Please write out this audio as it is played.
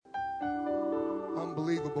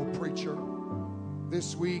unbelievable preacher.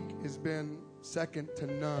 This week has been second to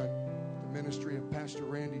none. The ministry of Pastor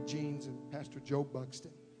Randy Jeans and Pastor Joe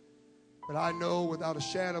Buxton. But I know without a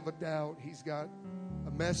shadow of a doubt, he's got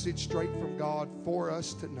a message straight from God for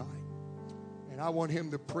us tonight. And I want him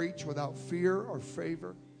to preach without fear or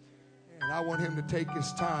favor. And I want him to take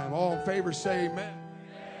his time. All in favor say amen.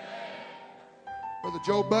 Amen. Brother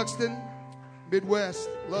Joe Buxton, Midwest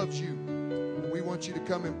loves you. We want you to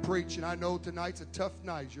come and preach. And I know tonight's a tough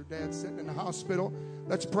night. Your dad's sitting in the hospital.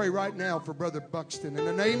 Let's pray right now for Brother Buxton. In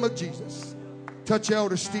the name of Jesus, touch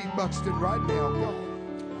Elder Steve Buxton right now, God.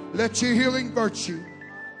 Let your healing virtue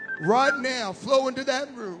right now flow into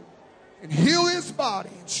that room and heal his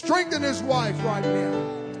body and strengthen his wife right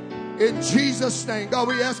now. In Jesus' name, God,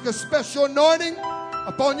 we ask a special anointing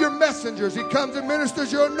upon your messengers. He comes and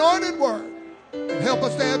ministers your anointed word. And help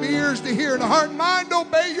us to have ears to hear and a heart and mind to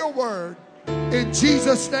obey your word. In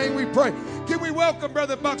Jesus' name we pray. Can we welcome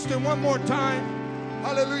Brother Buxton one more time?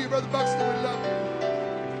 Hallelujah, Brother Buxton, we love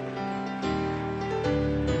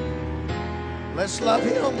you. Let's love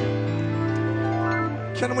him.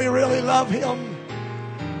 Can we really love him?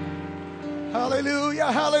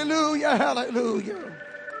 Hallelujah, hallelujah, hallelujah.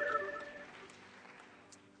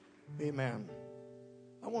 Amen.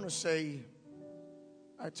 I want to say,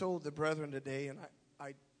 I told the brethren today, and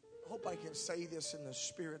I hope I can say this in the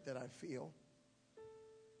spirit that I feel.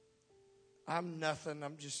 I'm nothing. I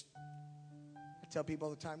tell people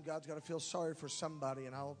all the time, God's got to feel sorry for somebody,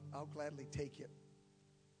 and I'll gladly take it.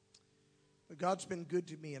 But God's been good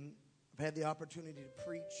to me, and I've had the opportunity to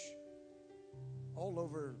preach all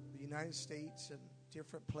over the United States and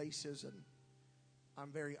different places, and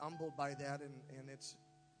I'm very humbled by that. And it's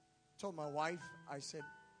told my wife, I said,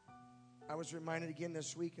 I was reminded again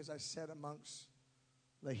this week as I sat amongst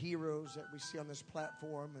the heroes that we see on this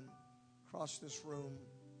platform and across this room.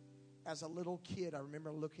 As a little kid, I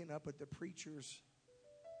remember looking up at the preachers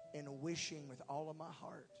and wishing with all of my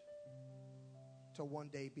heart to one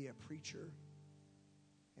day be a preacher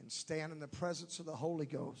and stand in the presence of the Holy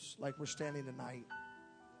Ghost like we're standing tonight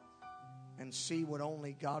and see what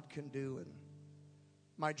only God can do. And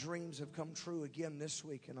my dreams have come true again this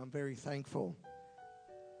week, and I'm very thankful.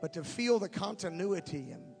 But to feel the continuity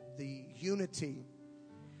and the unity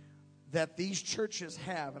that these churches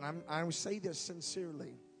have, and I say this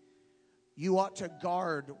sincerely, you ought to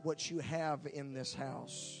guard what you have in this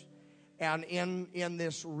house and in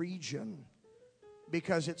this region,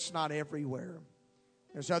 because it's not everywhere.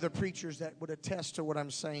 There's other preachers that would attest to what I'm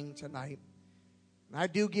saying tonight. And I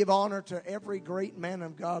do give honor to every great man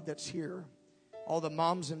of God that's here, all the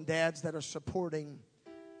moms and dads that are supporting.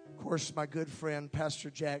 Of course, my good friend, Pastor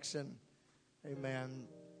Jackson. Amen.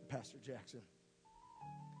 Pastor Jackson.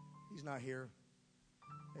 He's not here.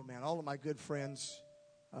 Amen. All of my good friends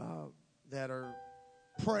that are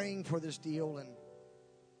praying for this deal. And,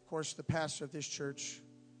 of course, the pastor of this church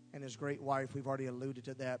and his great wife. We've already alluded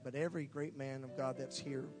to that. But every great man of God that's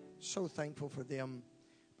here, so thankful for them.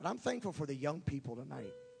 But I'm thankful for the young people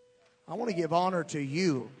tonight. I want to give honor to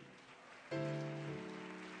you.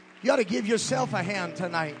 You ought to give yourself a hand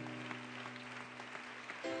tonight.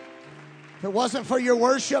 If it wasn't for your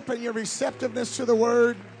worship and your receptiveness to the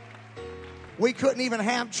word, we couldn't even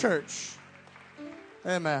have church.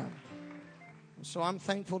 Amen. So I'm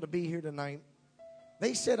thankful to be here tonight.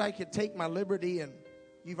 They said I could take my liberty, and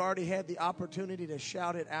you've already had the opportunity to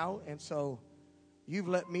shout it out. And so you've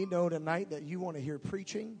let me know tonight that you want to hear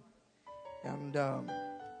preaching. And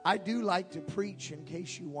I do like to preach, in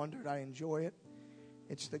case you wondered. I enjoy it.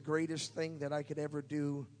 It's the greatest thing that I could ever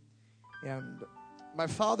do. And my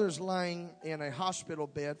father's lying in a hospital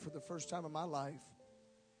bed for the first time in my life.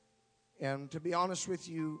 And to be honest with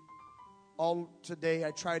you, all today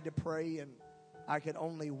I tried to pray and I could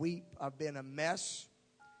only weep. I've been a mess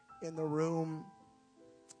in the room.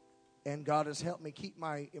 And God has helped me keep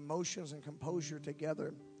my emotions and composure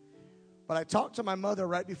together. But I talked to my mother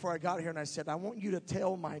right before I got here, and I said, I want you to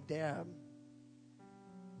tell my dad.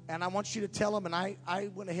 And I want you to tell him, and I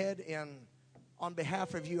went ahead and on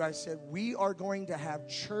behalf of you, I said, we are going to have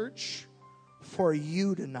church for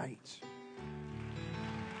you tonight.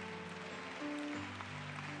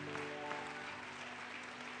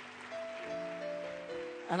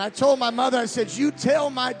 And I told my mother, I said, you tell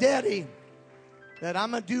my daddy that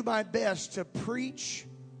I'm going to do my best to preach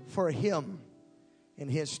for him in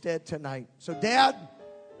his stead tonight. So, Dad,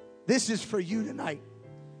 this is for you tonight.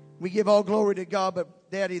 We give all glory to God, but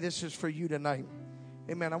Daddy, this is for you tonight.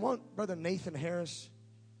 Amen. I want Brother Nathan Harris,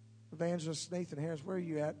 Evangelist Nathan Harris, where are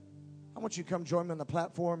you at? I want you to come join me on the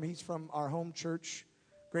platform. He's from our home church,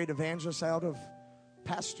 great evangelist out of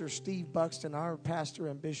Pastor Steve Buxton, our pastor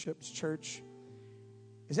and bishop's church.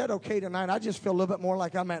 Is that okay tonight? I just feel a little bit more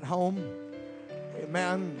like I'm at home.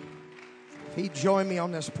 Amen. If he'd join me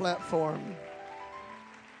on this platform.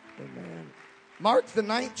 Amen. Mark the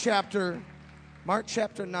 9th chapter. Mark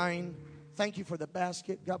chapter 9. Thank you for the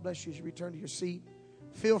basket. God bless you as you return to your seat.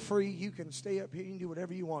 Feel free. You can stay up here. You can do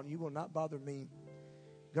whatever you want. You will not bother me.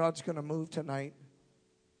 God's going to move tonight.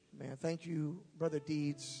 Man, thank you, Brother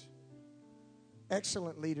Deeds.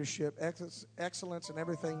 Excellent leadership. Excellence in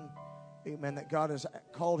everything, amen, that God has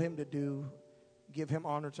called him to do. Give him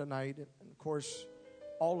honor tonight. And, of course,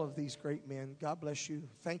 all of these great men. God bless you.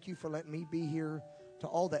 Thank you for letting me be here. To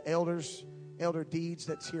all the elders, Elder Deeds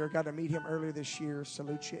that's here. Got to meet him earlier this year.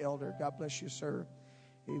 Salute you, Elder. God bless you, sir.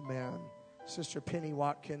 Amen. Sister Penny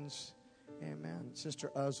Watkins. Amen.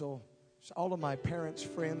 Sister Uzzle. All of my parents'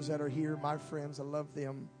 friends that are here, my friends, I love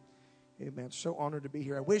them. Amen. So honored to be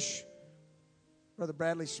here. I wish Brother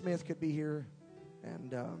Bradley Smith could be here.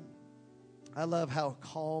 And I love how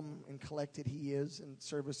calm and collected he is in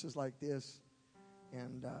services like this.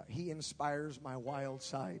 And he inspires my wild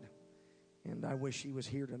side. And I wish he was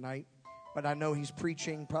here tonight. But I know he's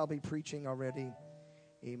preaching, probably preaching already.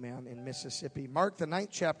 Amen. In Mississippi. Mark the 9th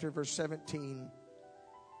chapter, verse 17.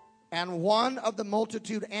 And one of the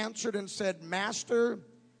multitude answered and said, Master,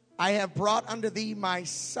 I have brought unto thee my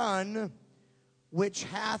son, which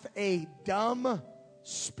hath a dumb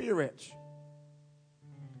spirit.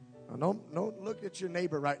 Now, don't look at your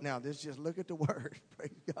neighbor right now. Just look at the word.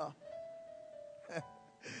 Praise God.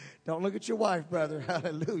 Don't look at your wife, brother.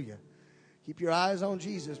 Hallelujah. Keep your eyes on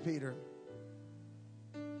Jesus, Peter.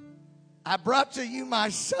 I brought to you my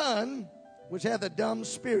son, which hath a dumb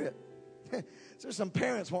spirit. There's some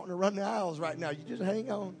parents wanting to run the aisles right now. You just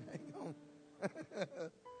hang on.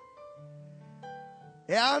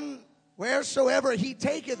 And wheresoever he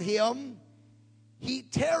taketh him, he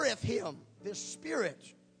teareth him, this spirit.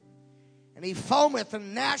 And he foameth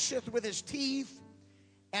and gnasheth with his teeth,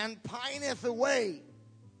 and pineth away.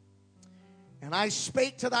 And I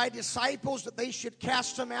spake to thy disciples that they should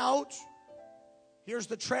cast him out. Here's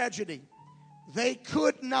the tragedy. They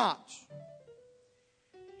could not.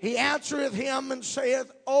 He answereth him and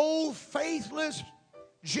saith, O faithless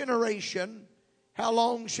generation, how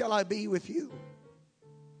long shall I be with you?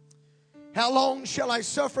 How long shall I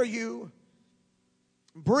suffer you?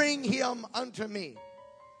 Bring him unto me.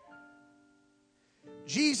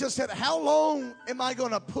 Jesus said, how long am I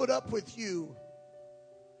going to put up with you,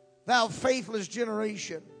 thou faithless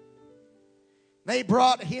generation? They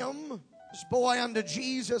brought him, this boy, unto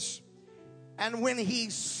Jesus. And when he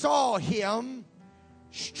saw him,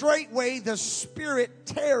 straightway the spirit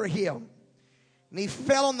tear him. And he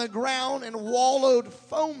fell on the ground and wallowed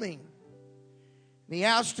foaming. And he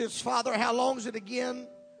asked his father, how long is it again?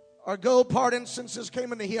 Or go, pardon, since this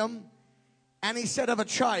came unto him. And he said, of a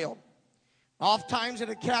child. Oft times it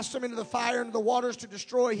had cast him into the fire and into the waters to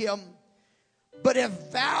destroy him. But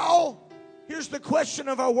if thou, here's the question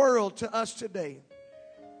of our world to us today.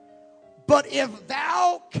 But if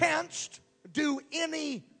thou canst do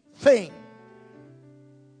anything,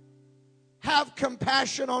 have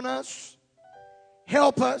compassion on us,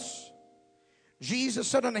 help us. Jesus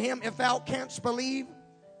said unto him, if thou canst believe,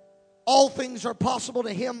 all things are possible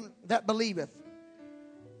to him that believeth.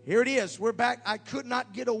 Here it is. We're back. I could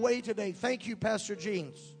not get away today. Thank you, Pastor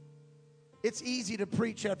Jeans. It's easy to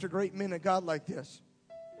preach after great men of God like this.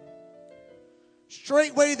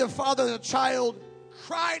 Straightway the father of the child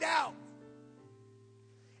cried out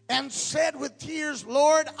and said with tears,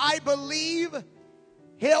 Lord, I believe.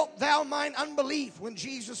 Help thou mine unbelief. When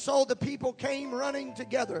Jesus saw the people came running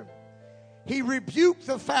together, he rebuked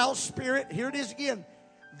the foul spirit. Here it is again.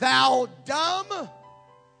 Thou dumb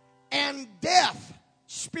and deaf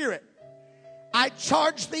spirit, I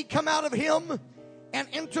charge thee, come out of him and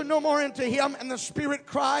enter no more into him. And the spirit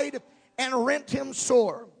cried and rent him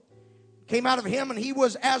sore. Came out of him, and he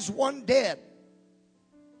was as one dead.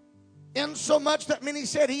 Insomuch that many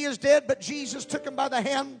said he is dead, but Jesus took him by the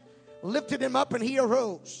hand, lifted him up, and he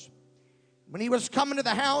arose. When he was coming to the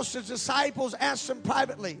house, his disciples asked him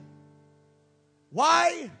privately,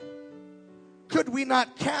 why could we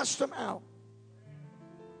not cast him out?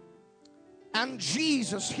 And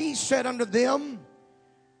Jesus, he said unto them,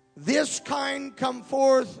 this kind come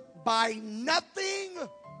forth by nothing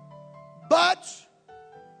but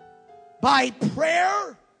by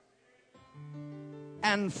prayer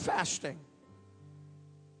and fasting.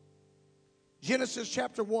 Genesis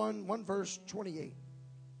chapter 1 verse 28.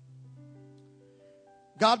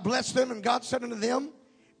 God blessed them, and God said unto them,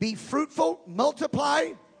 be fruitful, multiply,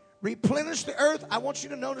 replenish the earth. I want you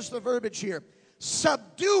to notice the verbiage here.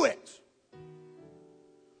 Subdue it.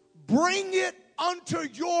 Bring it under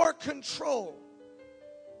your control.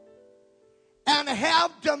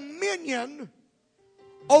 have dominion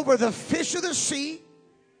over the fish of the sea,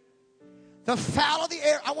 the fowl of the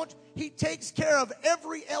air. He takes care of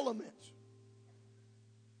every element.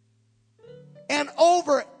 And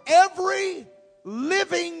over every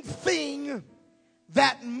living thing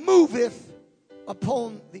that moveth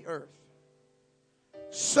upon the earth.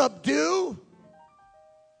 Subdue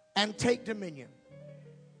and take dominion.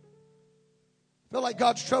 I feel like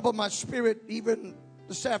God's troubled my spirit even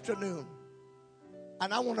this afternoon.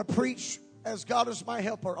 And I want to preach as God is my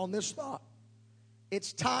helper on this thought.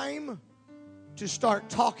 It's time to start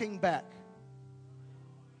talking back.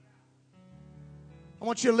 I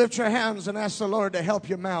want you to lift your hands and ask the Lord to help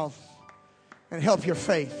your mouth and help your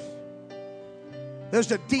faith.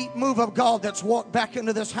 There's a deep move of God that's walked back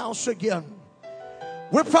into this house again.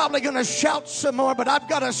 We're probably going to shout some more, but I've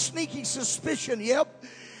got a sneaky suspicion,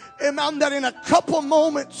 amen, that in a couple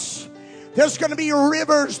moments, there's going to be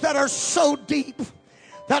rivers that are so deep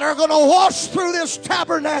that are going to wash through this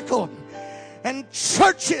tabernacle. And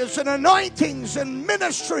churches and anointings and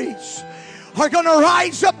ministries are going to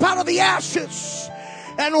rise up out of the ashes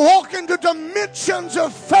and walk into dimensions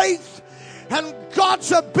of faith and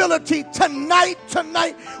God's ability. Tonight,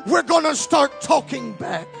 we're going to start talking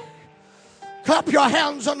back. Clap your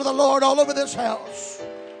hands unto the Lord all over this house.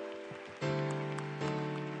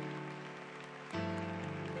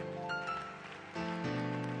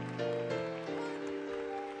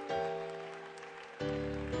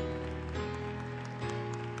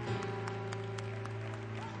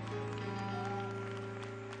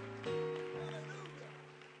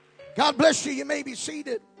 God bless you. You may be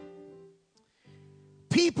seated.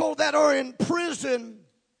 People that are in prison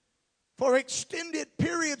for extended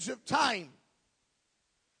periods of time,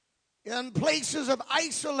 in places of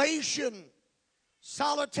isolation,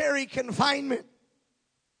 solitary confinement,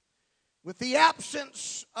 with the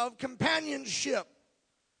absence of companionship.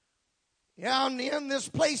 And in this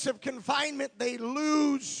place of confinement, they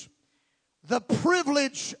lose the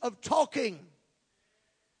privilege of talking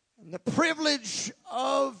and the privilege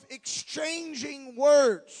of exchanging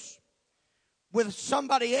words with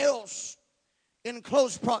somebody else in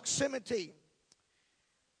close proximity.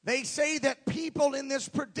 They say that people in this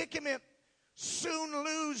predicament soon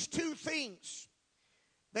lose two things.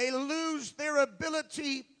 They lose their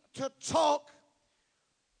ability to talk,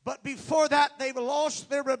 but before that, they've lost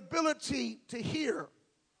their ability to hear.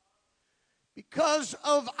 Because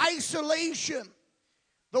of isolation,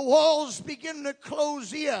 the walls begin to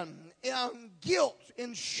close in, and guilt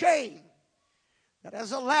and shame that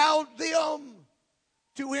has allowed them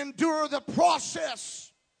to endure the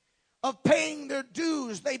process of paying their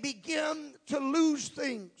dues. They begin to lose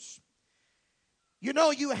things. You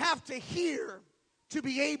know, you have to hear to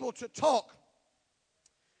be able to talk.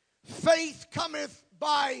 Faith cometh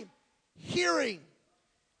by hearing,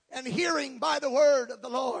 and hearing by the word of the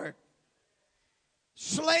Lord.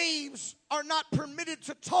 Slaves are not permitted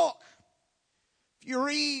to talk. If you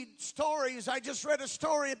read stories, I just read a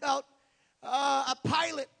story about a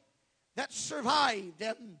pilot that survived,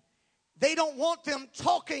 and they don't want them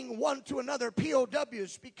talking one to another,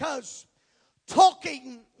 POWs, because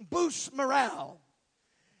talking boosts morale.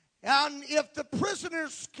 And if the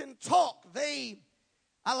prisoners can talk,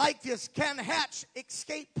 I like this, can hatch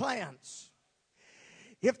escape plans.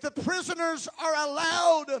 If the prisoners are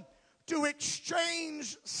allowed to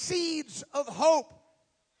exchange seeds of hope,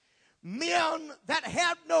 men that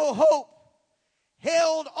had no hope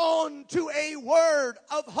held on to a word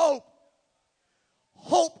of hope.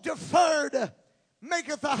 Hope deferred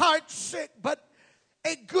maketh the heart sick, but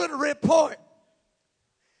a good report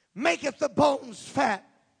maketh the bones fat.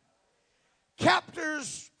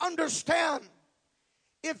 Captors understand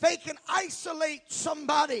if they can isolate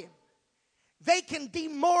somebody, they can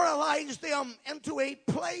demoralize them into a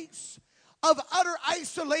place of utter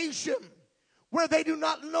isolation where they do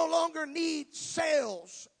no longer need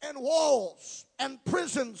cells and walls and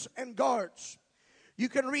prisons and guards. You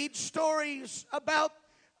can read stories about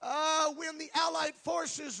when the Allied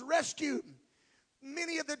forces rescued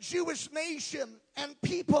many of the Jewish nation, and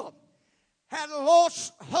people had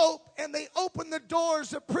lost hope, and they opened the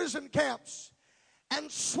doors of prison camps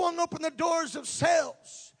and swung open the doors of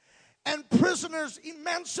cells, and prisoners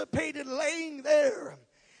emancipated laying there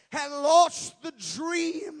had lost the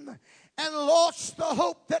dream and lost the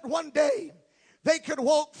hope that one day they could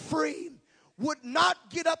walk free, would not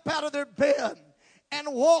get up out of their bed and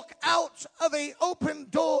walk out of an open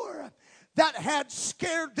door that had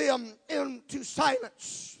scared them into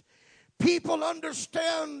silence. People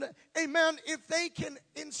understand, amen, if they can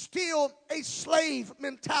instill a slave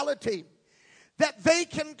mentality, that they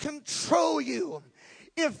can control you.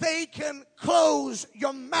 if they can close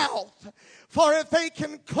your mouth. For if they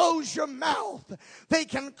can close your mouth, they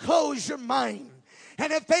can close your mind.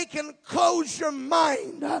 And if they can close your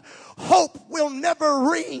mind, hope will never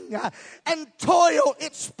ring, and toil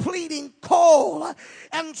its pleading call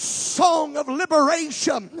and song of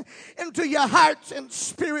liberation into your hearts and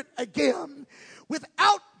spirit again.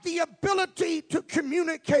 Without the ability to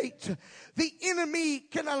communicate, the enemy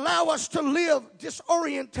can allow us to live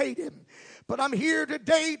disorientated. But I'm here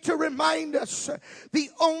today to remind us the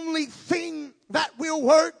only thing that will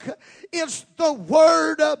work is the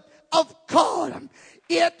Word of God.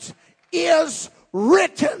 It is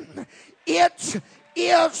written. It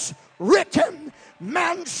is written.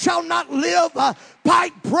 Man shall not live by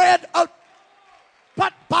bread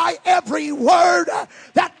but by every word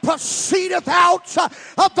that proceedeth out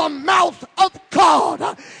of the mouth of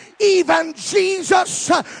God. Even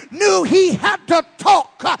Jesus knew he had to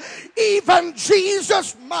talk. Even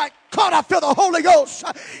Jesus, my God, I feel the Holy Ghost.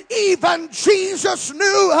 Even Jesus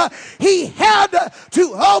knew he had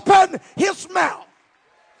to open his mouth.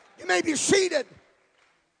 You may be seated.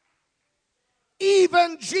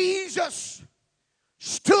 Even Jesus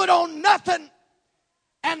stood on nothing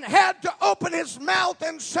and had to open his mouth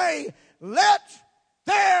and say, "Let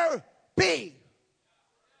there be."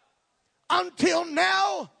 Until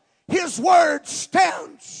now, his word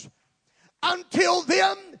stands. Until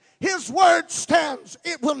then, his word stands.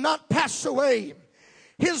 It will not pass away.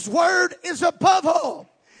 His word is above all.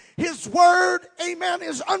 His word, amen,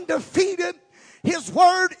 is undefeated. His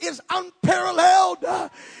word is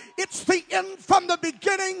unparalleled. It's the end from the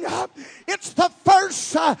beginning. It's the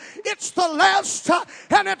first. It's the last.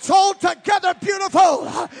 And it's altogether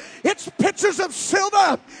beautiful. It's pictures of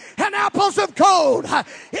silver and apples of gold.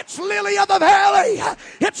 It's lily of the valley.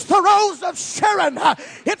 It's the rose of Sharon.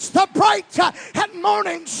 It's the bright and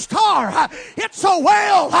morning star. It's a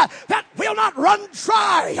well that will not run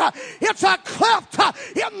dry. It's a cleft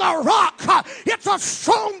in the rock. It's a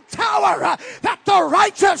strong tower that the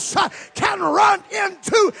righteous can run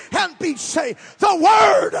into and be saved. The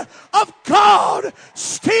word of God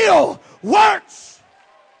still works.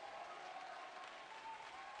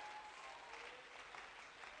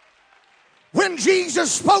 When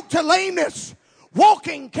Jesus spoke to lameness,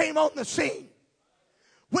 walking came on the scene.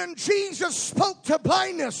 When Jesus spoke to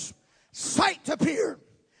blindness, sight appeared.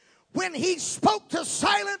 When he spoke to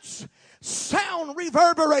silence, sound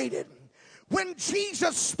reverberated. When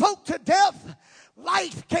Jesus spoke to death,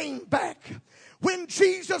 life came back. When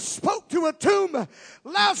Jesus spoke to a tomb,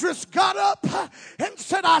 Lazarus got up and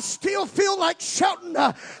said, "I still feel like shouting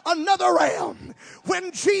another round."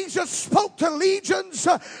 When Jesus spoke to legions,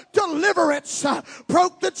 deliverance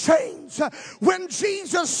broke the chains. When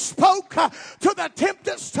Jesus spoke to the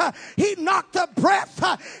tempest, he knocked the breath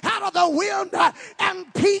out of the wind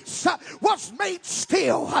and peace was made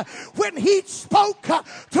still. When he spoke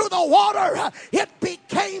to the water, it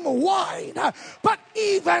became wine. But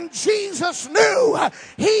even Jesus knew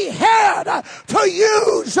he had to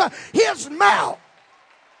use his mouth.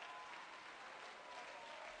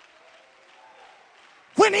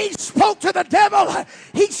 When he spoke to the devil,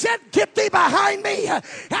 he said, "Get thee behind me."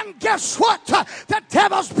 And guess what? The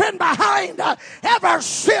devil's been behind ever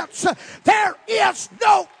since. There is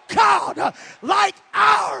no God like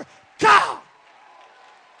our God.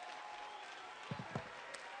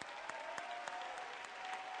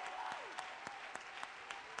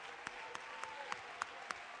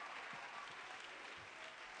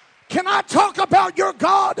 Can I talk about your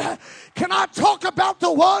God? Can I talk about the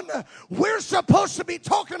one we're supposed to be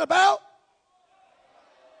talking about?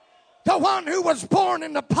 The one who was born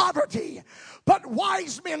into poverty, but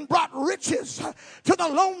wise men brought riches to the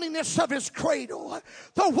loneliness of his cradle.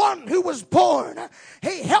 The one who was born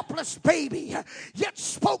a helpless baby, yet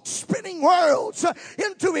spoke spinning worlds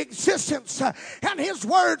into existence, and his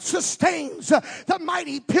word sustains the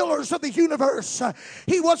mighty pillars of the universe.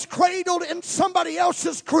 He was cradled in somebody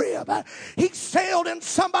else's crib. He sailed in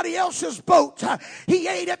somebody else's boat. He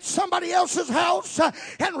ate at somebody else's house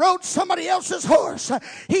and rode somebody else's horse.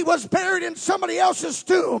 He was buried in somebody else's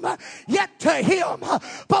tomb, yet to him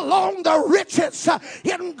belong the riches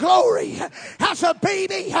in glory. As a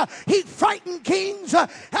baby, he frightened kings.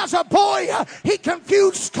 As a boy, he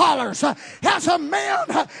confused scholars. As a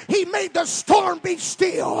man, he made the storm be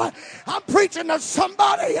still. I'm preaching to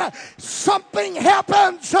somebody. Something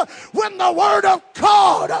happens when the word of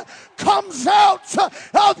God comes out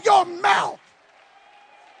of your mouth.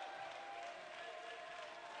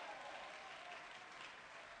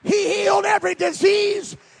 He healed every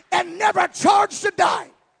disease and never charged a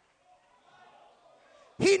dime.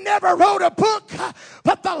 He never wrote a book,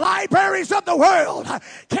 but the libraries of the world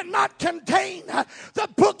cannot contain the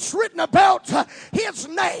books written about his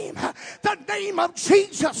name, the name of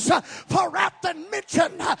Jesus. For at the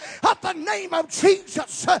mention of the name of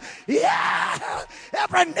Jesus,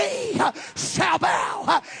 every knee shall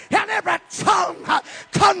bow and every tongue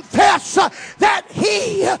confess that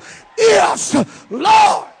he is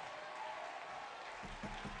Lord.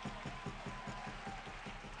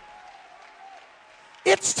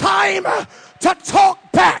 It's time to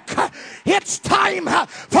talk back. It's time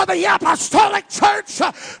for the apostolic church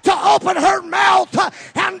to open her mouth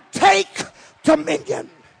and take dominion.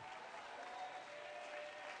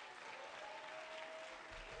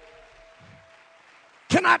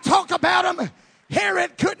 Can I talk about him?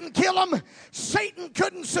 Herod couldn't kill him, Satan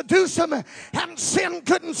couldn't seduce him, and sin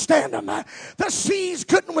couldn't stand him. The seas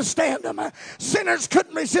couldn't withstand him, sinners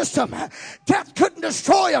couldn't resist him, death couldn't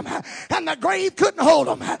destroy him, and the grave couldn't hold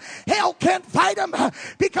him. Hell can't fight him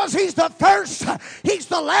because he's the first, he's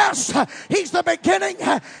the last, he's the beginning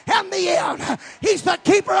and the end. He's the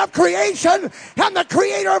keeper of creation and the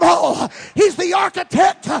creator of all. He's the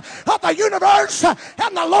architect of the universe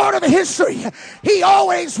and the Lord of history. He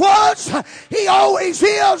always was, he always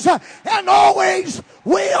is, and always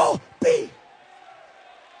will be.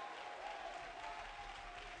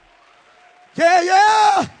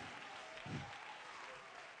 Yeah.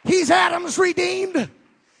 He's Adam's redeemed.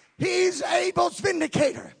 He's Abel's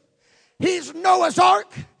vindicator. He's Noah's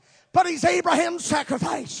ark, but he's Abraham's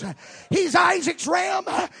sacrifice. He's Isaac's ram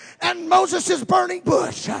and Moses' burning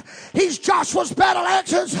bush. He's Joshua's battle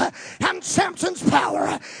axes and Samson's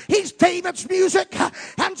power. He's David's music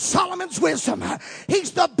and Solomon's wisdom.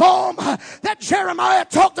 He's the balm that Jeremiah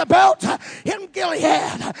talked about in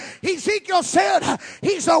Gilead. Ezekiel said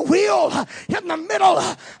he's a wheel in the middle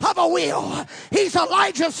of a wheel. He's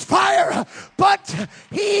Elijah's fire, but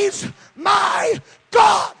he's my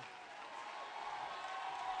God.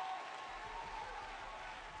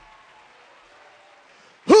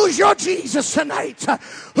 Who's your Jesus tonight?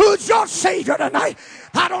 Who's your Savior tonight?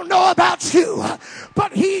 I don't know about you,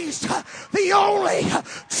 but he's the only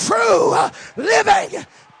true living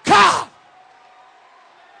God.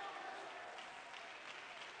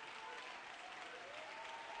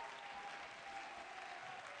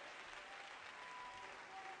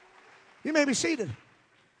 You may be seated.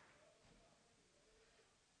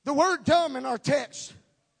 The word dumb in our text.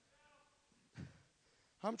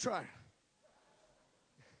 I'm trying.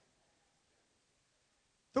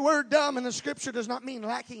 The word dumb in the scripture does not mean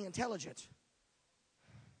lacking intelligence,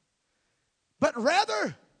 but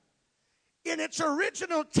rather in its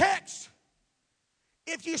original text,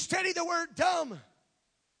 if you study the word dumb,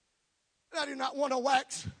 and I do not want to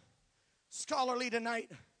wax scholarly tonight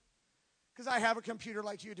because I have a computer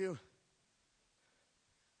like you do.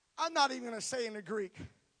 I'm not even going to say in the Greek.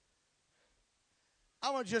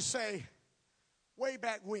 I'm going to just say way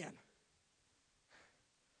back when.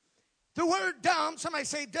 The word dumb, somebody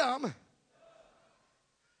say dumb.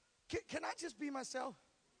 Can I just be myself?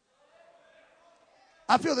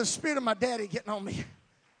 I feel the spirit of my daddy getting on me.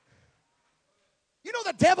 You know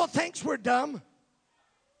the devil thinks we're dumb.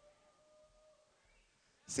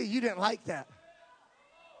 See, you didn't like that.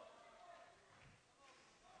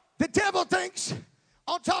 The devil thinks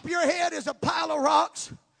on top of your head is a pile of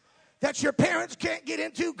rocks that your parents can't get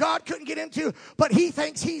into, God couldn't get into, but he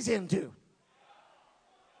thinks he's into.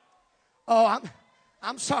 Oh,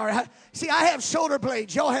 I'm sorry. I have shoulder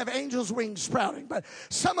blades. Y'all have angels' wings sprouting. But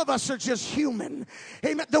some of us are just human.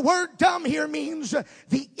 Amen. The word dumb here means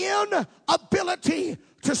the inability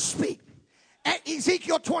to speak. At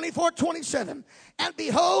Ezekiel 24:27. And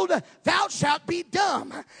behold, thou shalt be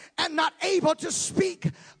dumb and not able to speak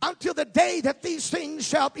until the day that these things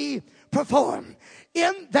shall be performed.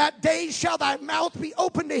 In that day shall thy mouth be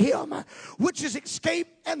open to him which is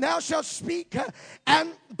escaped, and thou shalt speak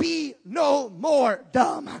and be no more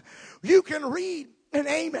dumb. You can read in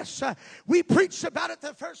Amos. We preached about it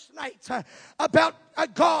the first night, about a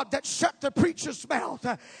God that shut the preacher's mouth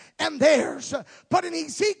and theirs. But in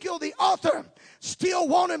Ezekiel, the author still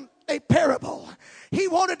wanted a parable. He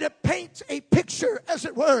wanted to paint a picture, as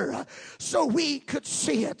it were, so we could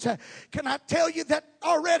see it. Can I tell you that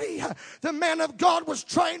already the man of God was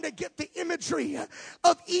trying to get the imagery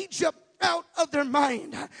of Egypt out of their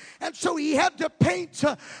mind. And so he had to paint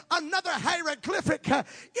another hieroglyphic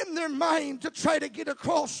in their mind to try to get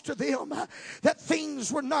across to them that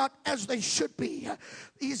things were not as they should be.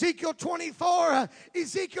 Ezekiel 24,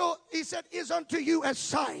 Ezekiel, he said, is unto you a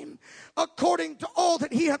sign. According to all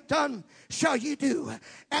that he hath done shall ye do.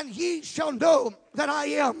 And ye shall know that I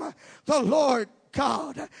am the Lord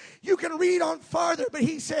God. You can read on farther, but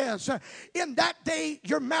he says, in that day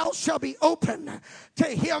your mouth shall be open to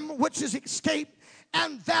him which is escaped,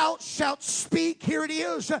 and thou shalt speak, here it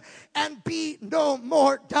is, and be no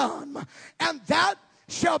more dumb. And that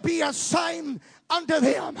shall be a sign unto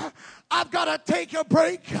them. I've got to take a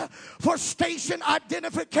break for station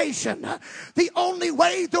identification. The only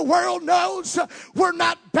way the world knows we're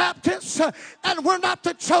not Baptists and we're not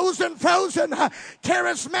the chosen frozen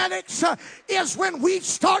charismatics is when we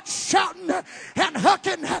start shouting and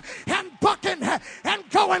hucking and bucking and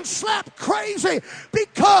going slap crazy,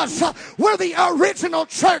 because we're the original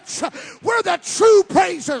church. We're the true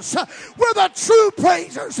praisers. We're the true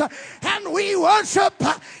praisers. And we worship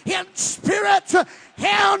in spirit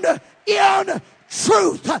and in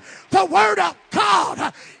truth. The Word of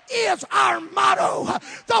God is our motto.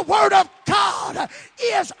 The Word of God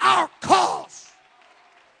is our cause.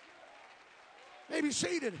 May be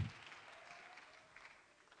seated.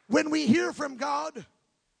 When we hear from God,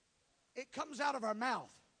 it comes out of our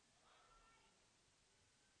mouth.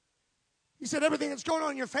 He said everything that's going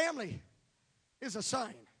on in your family is a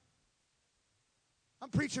sign. I'm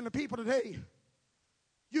preaching to people today.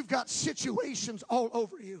 You've got situations all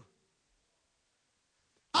over you.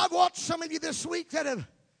 I've watched some of you this week that have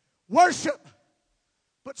worshiped,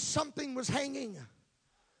 but something was hanging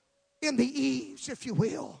in the eaves, if you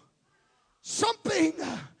will. Something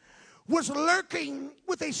was lurking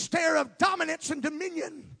with a stare of dominance and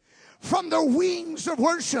dominion from the wings of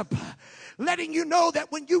worship, letting you know that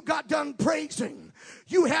when you got done praising,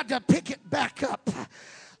 you had to pick it back up.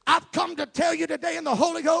 I've come to tell you today in the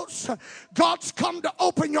Holy Ghost, God's come to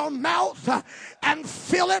open your mouth and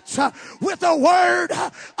fill it with a word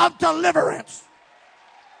of deliverance.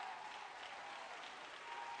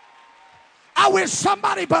 I wish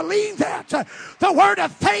somebody believed that. The word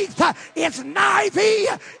of faith is nigh thee,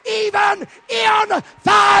 even in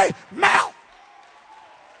thy mouth.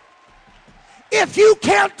 If you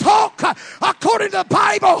can't talk according to the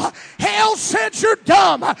Bible, hell says you're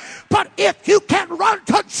dumb. But if you can run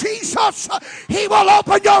to Jesus, he will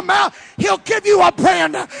open your mouth. He'll give you a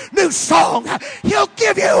brand new song. He'll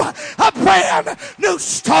give you a brand new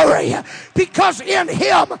story. Because in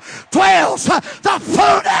him dwells the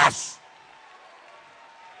fullness.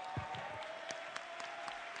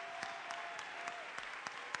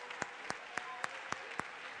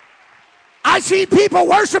 I see people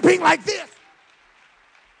worshiping like this.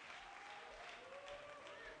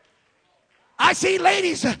 I see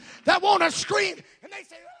ladies that want to scream, and they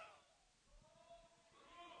say,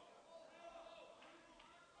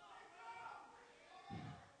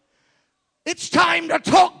 it's time to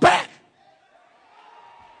talk back.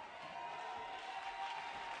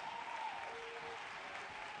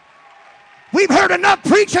 We've heard enough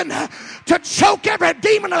preaching to choke every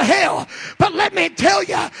demon of hell. But let me tell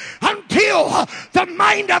you, until the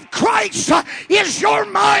mind of Christ is your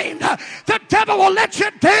mind, the devil will let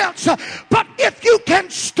you dance. But if you can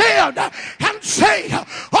stand and say,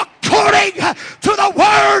 according to the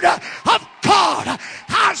word of God,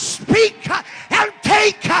 I speak and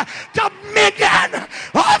take dominion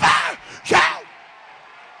over you.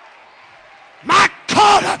 My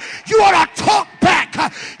God, you ought to talk back.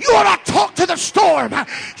 You ought to talk to the storm.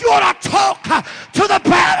 You ought to talk to the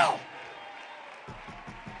battle.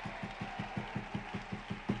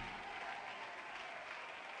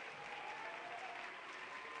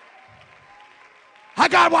 I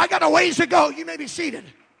got a ways to go. You may be seated.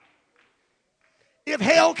 If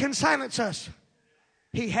hell can silence us,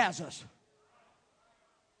 he has us.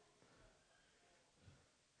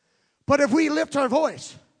 But if we lift our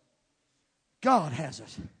voice, God has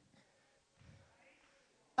us.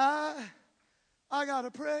 I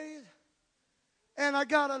gotta praise and I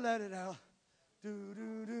gotta let it out.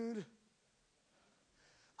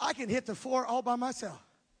 I can hit the floor all by myself.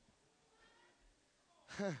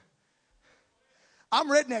 I'm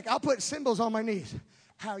redneck. I'll put cymbals on my knees.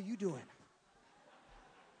 How you doing?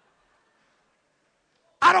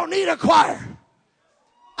 I don't need a choir.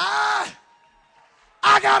 I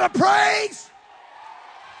gotta praise.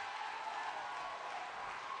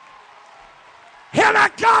 And I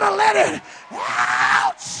gotta let it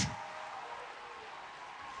out.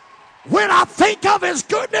 When I think of his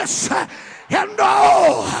goodness and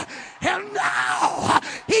now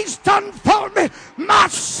he's done for me, my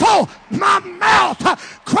soul, my mouth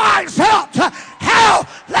cries out,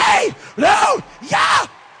 hallelujah.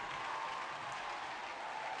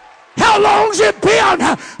 How long's it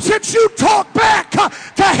been since you talked back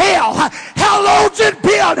to hell? How long's it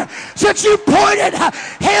been since you pointed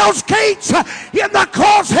hell's gates in the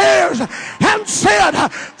crosshairs and said,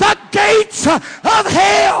 the gates of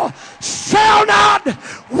hell shall not,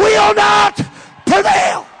 will not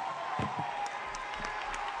prevail.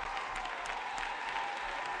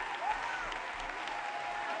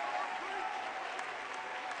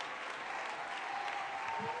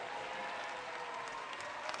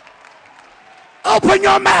 Open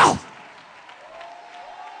your mouth.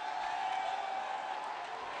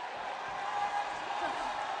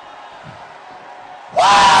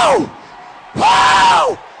 Whoa!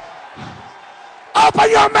 Whoa! Open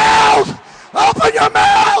your mouth! Open your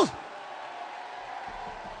mouth!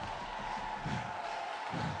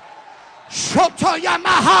 Shota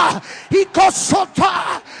Yamaha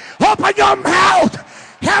Ikosota. Open your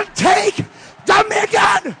mouth and take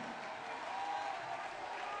dominion.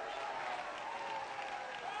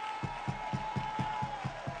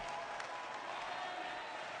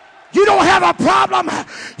 You don't have a problem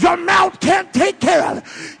your mouth can't take care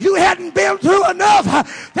of. You hadn't been through enough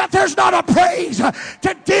that there's not a praise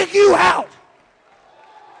to dig you out.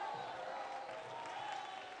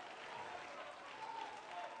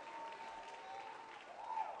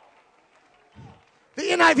 The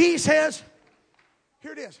NIV says,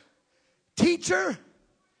 here it is, teacher,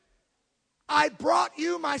 I brought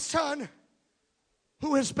you my son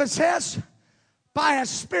who is possessed by a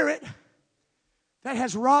spirit that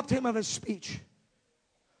has robbed him of his speech.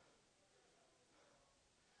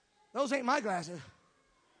 Those ain't my glasses.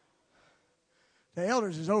 The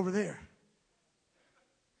elders is over there.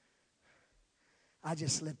 I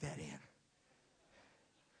just slipped that in.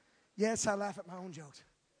 Yes, I laugh at my own jokes.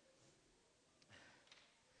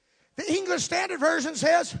 The English Standard Version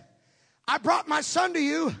says, I brought my son to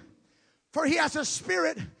you, for he has a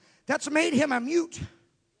spirit that's made him a mute.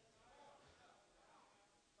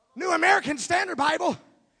 New American Standard Bible,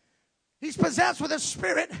 he's possessed with a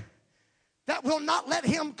spirit that will not let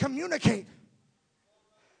him communicate.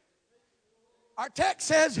 Our text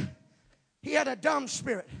says he had a dumb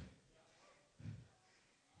spirit.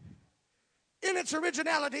 In its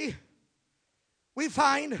originality, we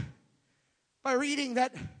find by reading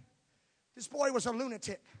that this boy was a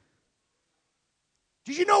lunatic.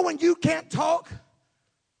 Did you know when you can't talk,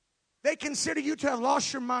 they consider you to have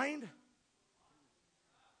lost your mind?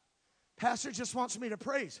 Pastor just wants me to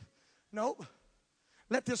praise. Nope.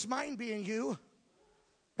 Let this mind be in you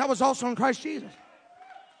that was also in Christ Jesus.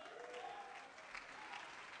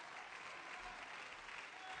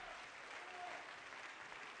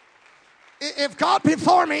 If God be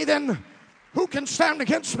for me, then who can stand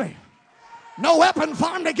against me? No weapon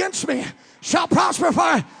formed against me shall prosper, for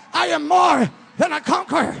I am more than a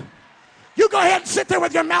conqueror. You go ahead and sit there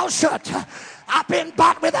with your mouth shut. I've been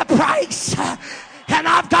bought with a price, and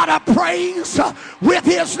I've got a praise with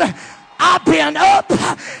his. I've been up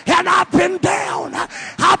and I've been down.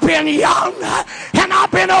 I've been young and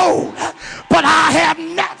I've been old. But I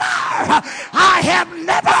have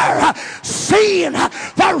never seen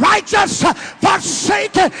the righteous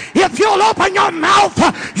forsaken. If you'll open your mouth,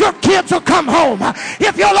 your kids will come home.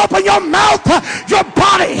 If you'll open your mouth, your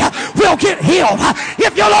body will get healed.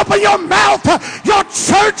 If you'll open your mouth, your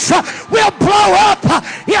church will blow up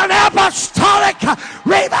in apostolic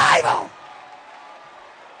revival.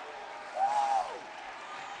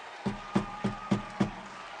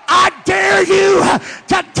 I dare you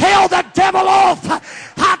to tell the devil off.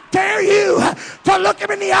 I dare you to look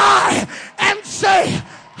him in the eye and say,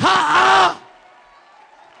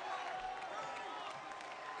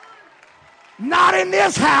 not in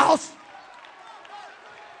this house.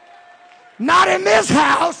 Not in this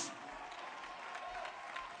house.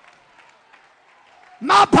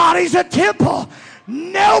 My body's a temple.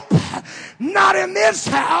 Nope, not in this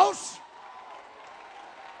house.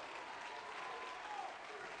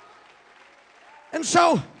 And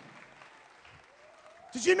so,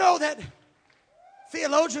 did you know that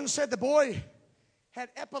theologians said the boy had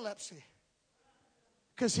epilepsy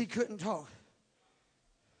because he couldn't talk?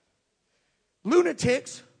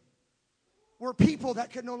 Lunatics were people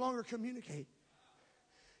that could no longer communicate.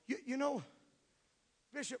 You know,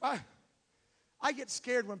 Bishop, I get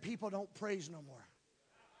scared when people don't praise no more.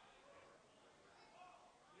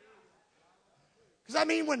 Because I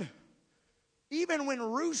mean, even when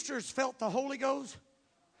roosters felt the Holy Ghost,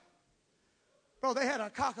 bro, they had a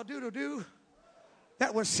cock-a-doodle-doo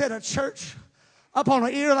that would set a church up on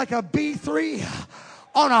an ear like a B3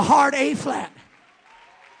 on a hard A-flat.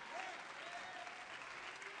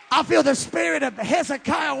 I feel the spirit of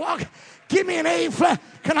Hezekiah walk. Give me an A-flat.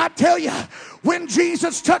 Can I tell you, when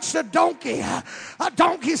Jesus touched a donkey's,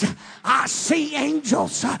 I see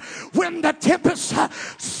angels. When the tempest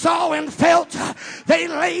saw and felt They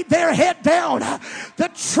laid their head down. The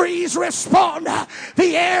trees respond.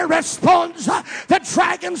 The air responds. The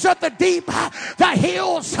dragons of the deep. The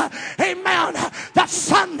hills. Amen. The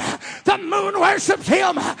sun. The moon worships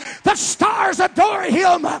him. The stars adore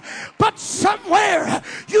him. But somewhere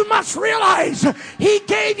you must realize he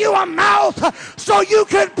gave you a mouth so you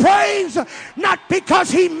could praise, not because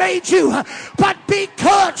he made you, but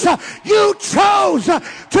because you chose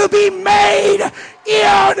to be made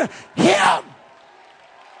in him.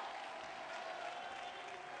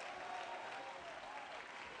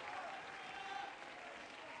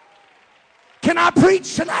 Can I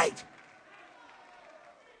preach tonight?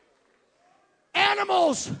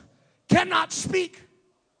 Animals cannot speak.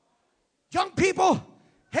 Young people,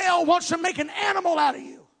 hell wants to make an animal out of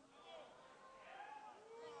you.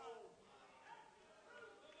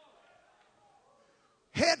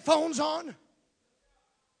 Headphones on.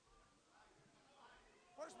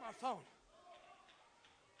 Where's my phone?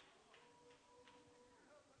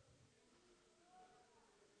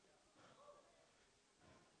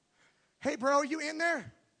 Hey, bro, are you in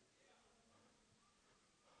there?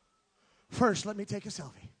 First, let me take a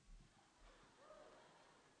selfie.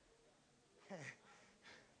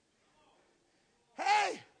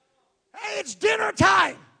 Hey, it's dinner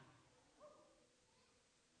time.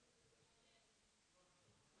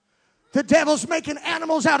 The devil's making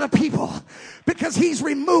animals out of people because he's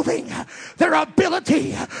removing their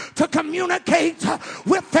ability to communicate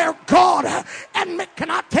with their God. And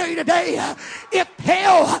can I tell you today, if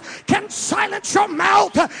hell can silence your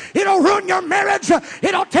mouth, it'll ruin your marriage.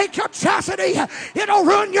 It'll take your chastity. It'll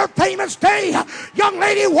ruin your famous day. Young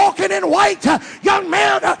lady walking in white. Young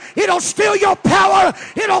man, it'll steal your power.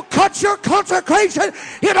 It'll cut your consecration.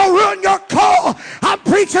 It'll ruin your call. I'm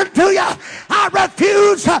preaching to you. I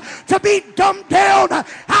refuse to be dumbed down.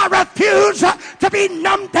 I refuse to be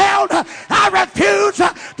numbed down. I refuse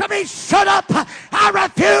to be shut up. I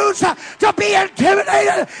refuse to be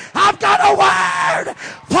intimidated. I've got a word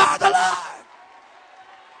for the Lord.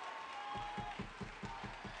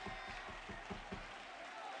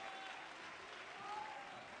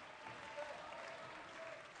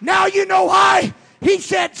 Now you know why he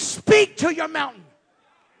said, speak to your mountain.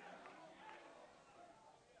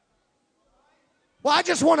 Well, I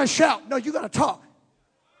just want to shout. No, you got to talk.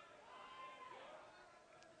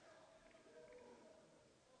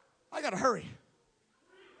 I got to hurry.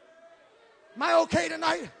 Am I okay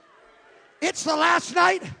tonight? It's the last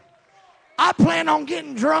night. I plan on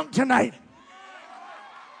getting drunk tonight.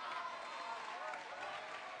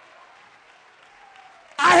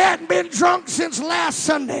 I hadn't been drunk since last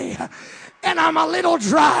Sunday, and I'm a little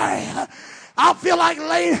dry. I feel like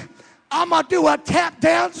I'm going to do a tap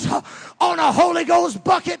dance on a Holy Ghost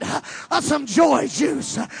bucket of some joy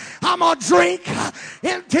juice. I'm going to drink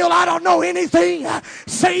until I don't know anything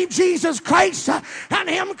save Jesus Christ and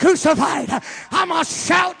him crucified. I'm going to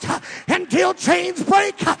shout until chains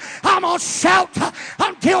break. I'm going to shout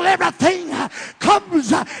until everything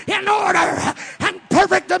comes in order and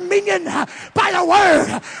perfect dominion by the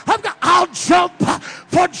word of God. I'll jump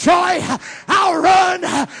for joy. I'll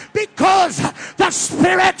run because the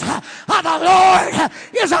Spirit of the Lord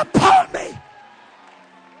is upon me.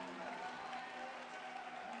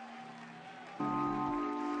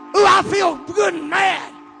 Ooh, I feel good and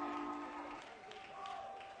mad.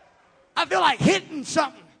 I feel like hitting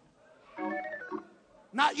something.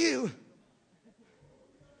 Not you.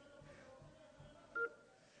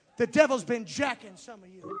 The devil's been jacking some of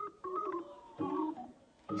you.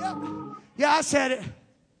 Yep. Yeah, I said it.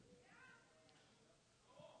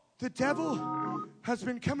 The devil has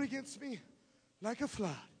been coming against me like a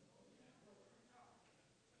flood.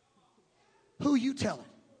 Who you telling?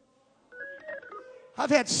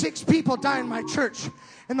 I've had 6 people die in my church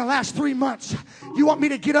in the last 3 months. You want me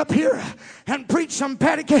to get up here and preach some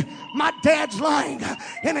panic? My dad's lying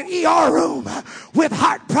in an ER room with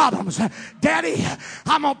heart problems. Daddy,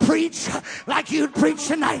 I'm going to preach like you'd preach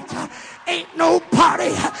tonight. Ain't no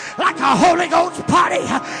party like a Holy Ghost party,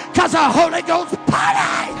 because a Holy Ghost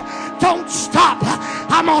party don't stop.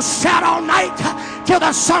 I'm going to shout all night till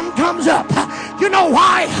the sun comes up. You know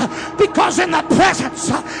why? Because in the presence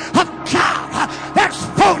of God, there's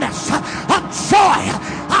fullness of joy.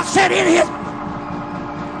 I said in his,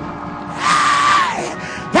 hey,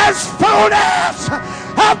 there's fullness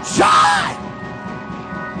of joy.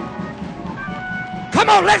 Come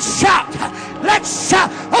on, let's shout. Let's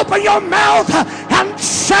shout. Open your mouth and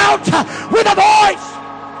shout with a voice.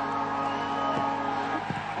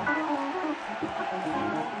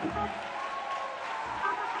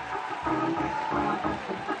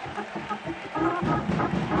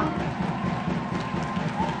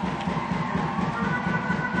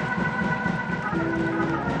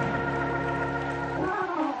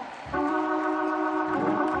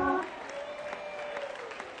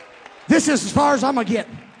 This is as far as I'm going to get.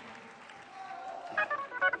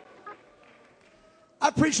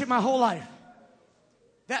 I preached it my whole life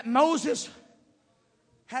that Moses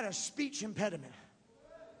had a speech impediment.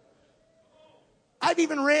 I've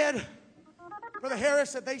even read, Brother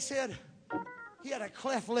Harris, that they said he had a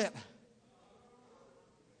cleft lip.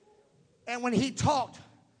 And when he talked,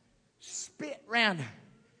 spit ran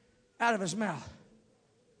out of his mouth.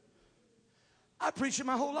 I preached it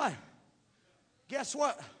my whole life. Guess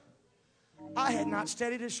what? I had not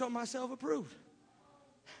studied to show myself approved.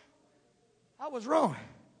 I was wrong.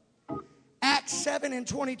 Acts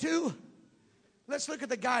 7:22. Let's look at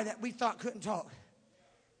the guy that we thought couldn't talk.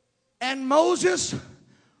 And Moses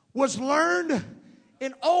was learned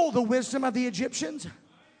in all the wisdom of the Egyptians.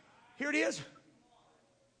 Here it is.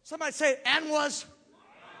 Somebody say, and was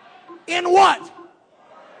in what?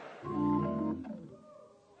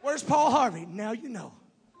 Where's Paul Harvey? Now you know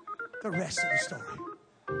the rest of the story.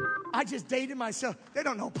 I just dated myself. They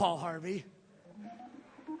don't know Paul Harvey.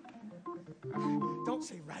 Don't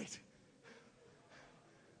say right.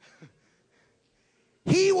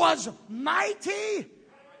 He was mighty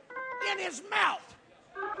in his mouth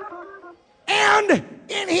and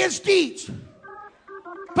in his deeds.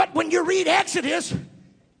 But when you read Exodus,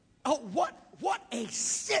 oh, what a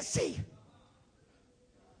sissy.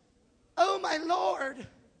 Oh, my Lord.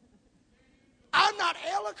 I'm not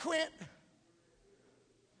eloquent.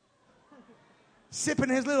 Sipping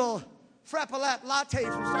his little Frappalat latte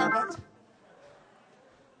from Starbucks.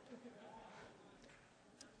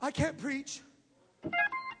 I can't preach.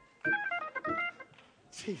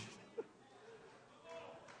 Jeez.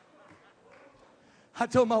 I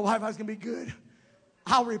told my wife I was going to be good.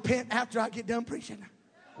 I'll repent after I get done preaching.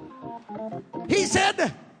 He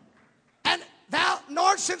said, and thou,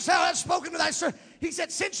 nor since thou hast spoken to thy servant. He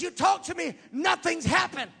said, since you talked to me, nothing's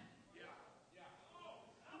happened.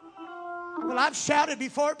 Well, I've shouted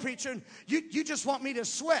before, preacher, and you just want me to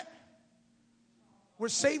sweat. We're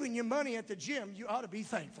saving you money at the gym. You ought to be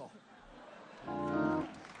thankful.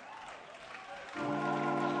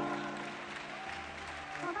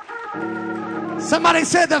 Somebody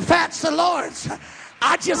said the fat's the Lord's.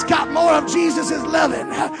 I just got more of Jesus' loving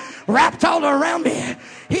wrapped all around me.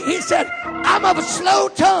 He said, I'm of a slow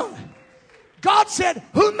tongue. God said,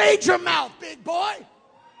 who made your mouth, big boy?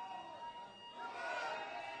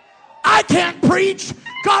 I can't preach.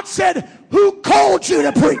 God said, who called you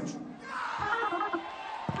to preach?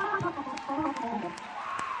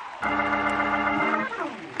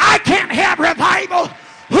 I can't have revival.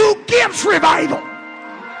 Who gives revival?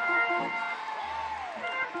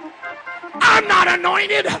 I'm not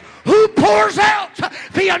anointed. Who pours out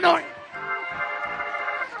the anointing?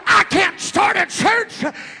 I can't start a church.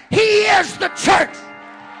 He is the church.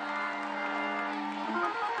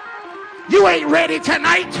 You ain't ready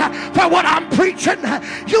tonight for what I'm preaching.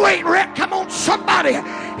 You ain't ready. Come on, somebody.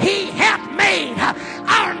 He hath made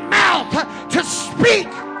our mouth to speak.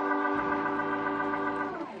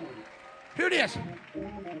 Here it is.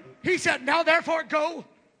 He said, now therefore go,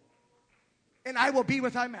 and I will be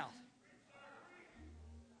with thy mouth.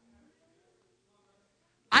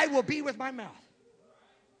 I will be with my mouth.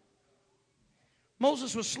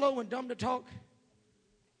 Moses was slow and dumb to talk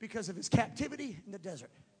because of his captivity in the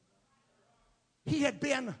desert. He had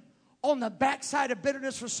been on the backside of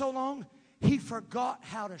bitterness for so long, he forgot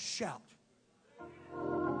how to shout.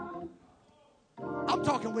 I'm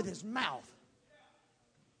talking with his mouth.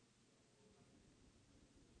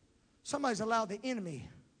 Somebody's allowed the enemy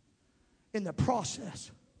in the process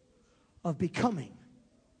of becoming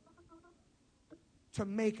to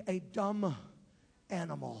make a dumb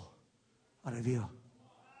animal out of you.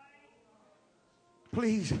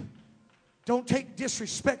 Please, don't take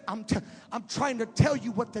disrespect. I'm trying to tell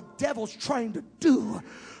you what the devil's trying to do.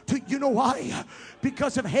 You know why?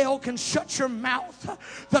 Because if hell can shut your mouth,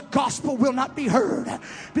 the gospel will not be heard.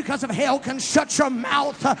 Because if hell can shut your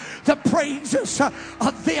mouth, the praises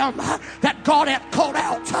of them that God hath called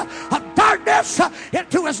out of darkness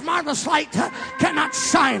into his marvelous light cannot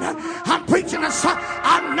shine. I'm preaching a son.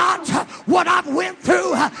 I'm not what I've went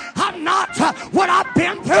through. I'm not what I've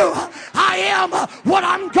been through. I am what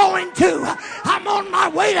I'm going to. I'm on my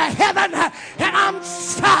way to heaven, and I'm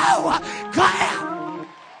so glad.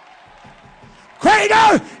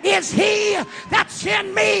 Greater is he that's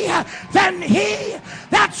in me than he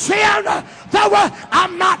that's in the world.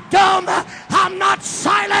 I'm not dumb. I'm not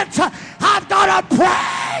silent. I've got a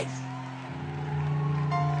praise.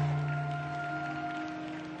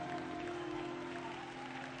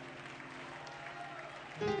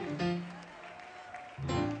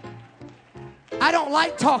 I don't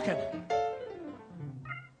like talking.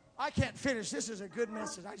 I can't finish. This is a good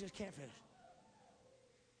message. I just can't finish.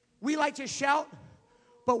 We like to shout,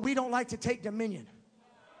 but we don't like to take dominion.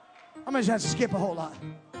 I'm going to have to skip a whole lot.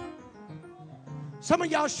 Some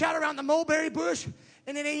of y'all shout around the mulberry bush,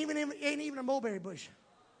 and it ain't even a mulberry bush.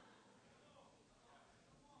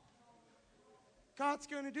 God's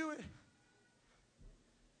going to do it.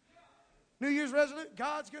 New Year's resolution,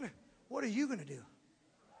 God's going to. What are you going to do?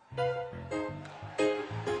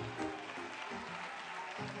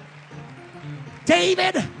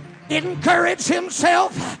 David encouraged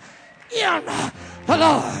himself in the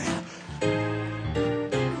Lord.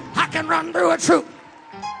 I can run through a troop.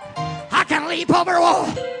 I can leap over a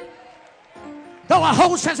wall. Though a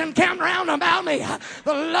host has encamped round about me,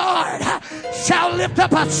 the Lord shall lift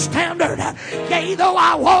up a standard. Yea, though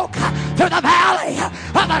I walk through the valley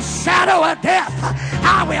of the shadow of death,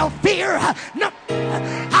 I will fear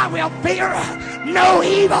no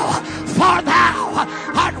evil, for thou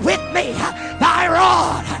art with me. Thy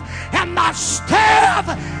rod and thy staff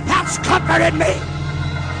has comforted me.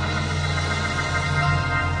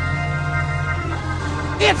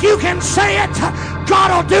 If you can say it,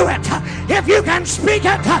 God will do it. If you can speak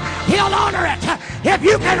it, He'll honor it. If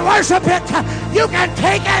you can worship it, you can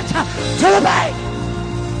take it to the bank.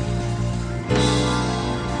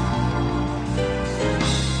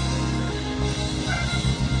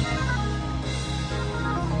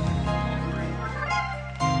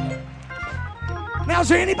 Now, is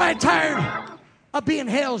there anybody tired of being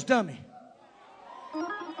hell's dummy?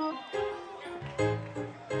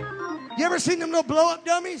 You ever seen them little blow-up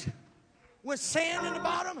dummies with sand in the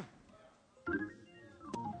bottom?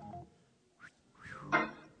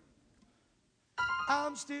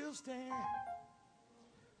 I'm still standing,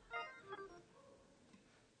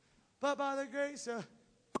 but by the grace of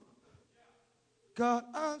God,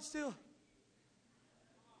 I'm still.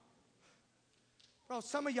 Bro,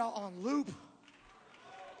 some of y'all on loop.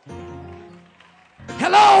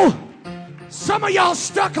 Hello? Some of y'all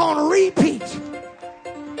stuck on repeat.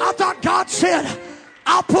 I thought God said,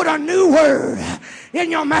 I'll put a new word in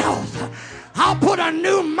your mouth. I'll put a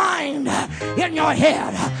new mind in your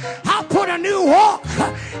head. I'll put a new walk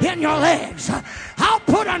in your legs. I'll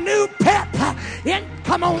put a new pep in.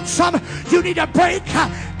 Come on, some. You need to break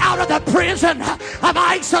out of the prison of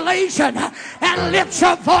isolation and lift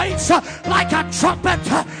your voice like a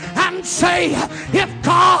trumpet and say, if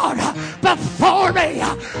God before me,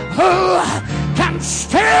 who can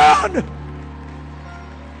stand?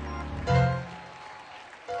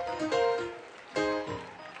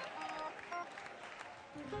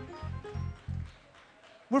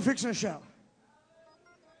 We're fixing to shout.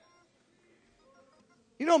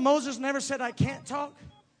 You know, Moses never said, I can't talk.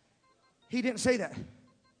 He didn't say that.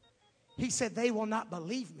 He said, they will not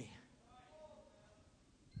believe me.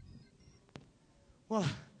 Well,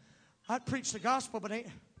 I'd preach the gospel, but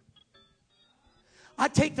I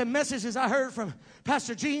take the messages I heard from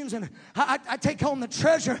Pastor James, and I take home the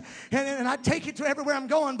treasure, and I take it to everywhere I'm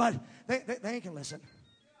going, but they ain't gonna listen.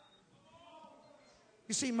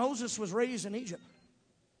 You see, Moses was raised in Egypt.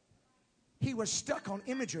 He was stuck on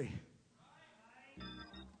imagery.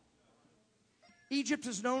 Egypt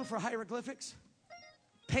is known for hieroglyphics,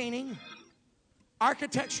 painting,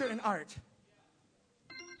 architecture, and art.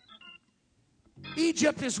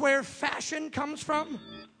 Egypt is where fashion comes from.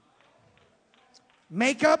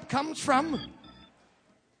 Makeup comes from.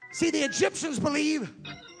 See, the Egyptians believe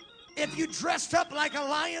if you dressed up like a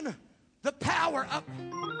lion, the power up.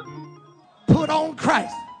 Put on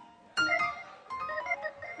Christ.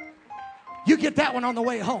 You get that one on the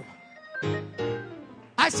way home.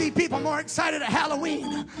 I see people more excited at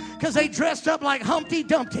Halloween because they dressed up like Humpty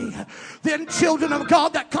Dumpty than children of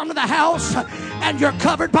God that come to the house and you're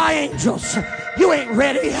covered by angels. You ain't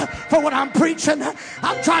ready for what I'm preaching.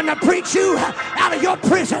 I'm trying to preach you out of your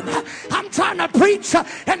prison. I'm trying to preach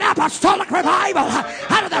an apostolic revival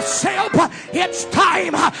out of the self. It's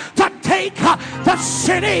time to take the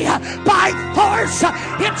city by force.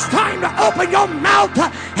 It's time to open your mouth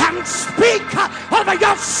and speak over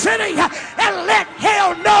your city and let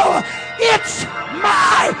hell know it's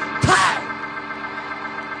my time.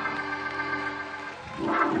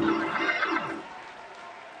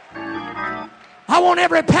 I want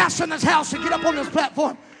every pastor in this house to get up on this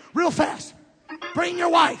platform real fast. Bring your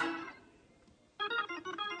wife.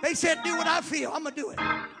 They said, do what I feel. I'm going to do it.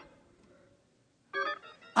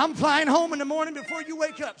 I'm flying home in the morning before you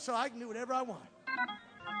wake up, so I can do whatever I want.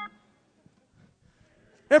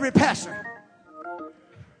 Every pastor.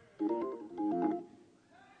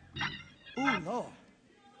 Ooh, Lord.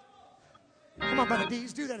 Come on, Brother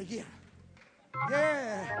Dees, do that again.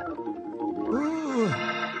 Yeah. Ooh.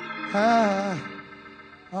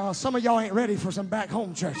 Some of y'all ain't ready for some back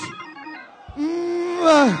home church.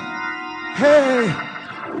 Hey.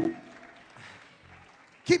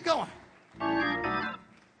 Keep going.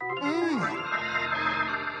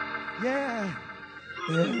 Yeah.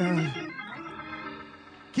 Yeah.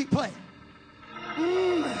 Keep playing.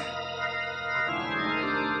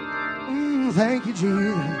 Thank you,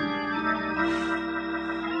 Jesus.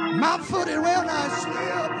 My foot is well nigh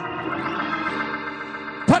slipped.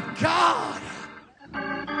 But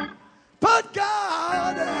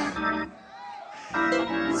God,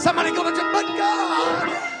 somebody gonna do, but God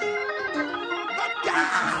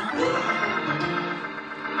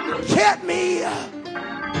kept me.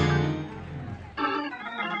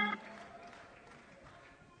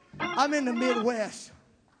 I'm in the Midwest.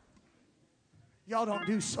 Y'all don't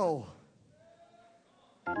do soul.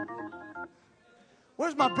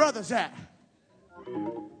 Where's my brothers at?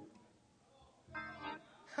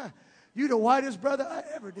 You the whitest brother I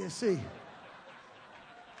ever did see.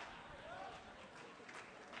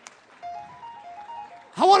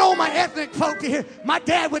 I want all my ethnic folk to hear. My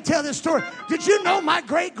dad would tell this story. Did you know my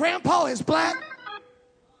great-grandpa is black?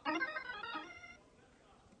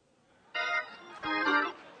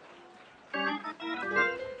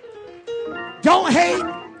 Don't hate,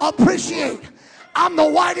 appreciate. I'm the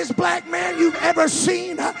whitest black man you've ever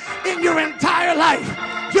seen in your entire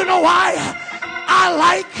life. You know why? I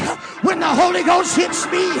like when the Holy Ghost hits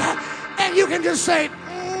me and you can just say,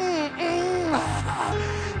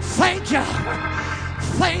 thank you.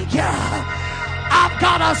 Thank you. I've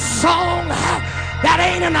got a song that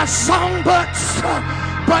ain't in the songbooks,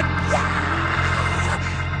 but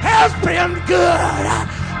has been good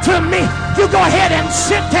to me. You go ahead and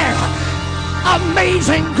sit there.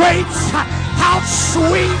 Amazing grace, how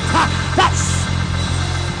sweet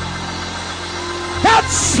that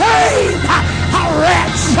saved a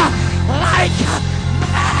wretch like that.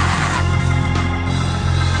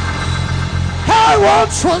 I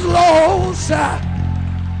once was lost.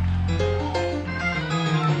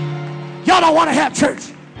 Y'all don't want to have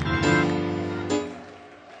church.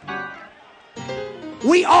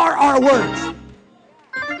 We are our words.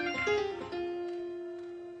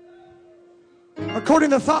 According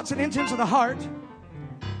to the thoughts and intents of the heart,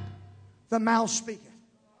 the mouth speaketh.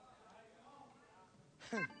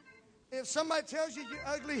 If somebody tells you you're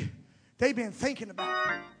ugly, they've been thinking about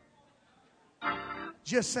it.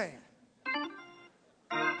 Just saying.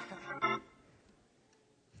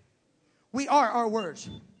 We are our words.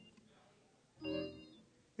 You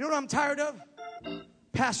know what I'm tired of?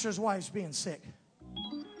 Pastors' wives being sick.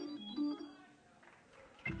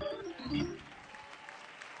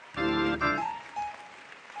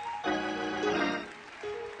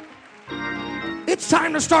 It's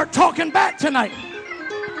time to start talking back tonight.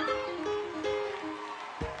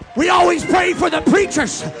 We always pray for the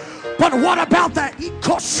preachers, but what about the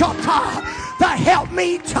ikoshata, the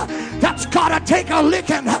helpmeet that's got to take a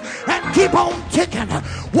licking and keep on ticking?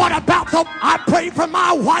 What about I pray for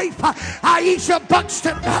my wife, Aisha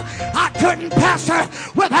Buxton. I couldn't pass her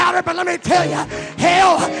without her, but let me tell you,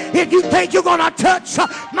 hell, if you think you're going to touch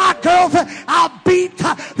my girlfriend, I'll beat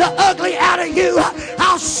the ugly out of you.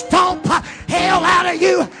 I'll stomp hell out of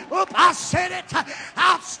you. Oop, I said it.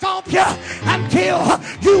 I'll stomp you until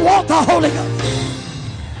you want the Holy Ghost.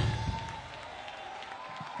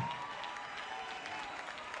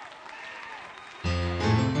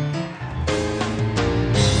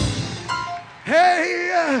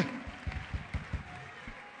 Hey,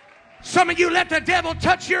 some of you let the devil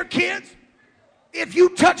touch your kids. If you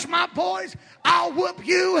touch my boys, I'll whoop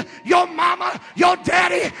you, your mama, your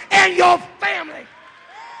daddy, and your family.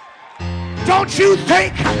 Don't you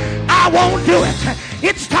think I won't do it?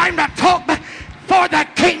 It's time to talk, for the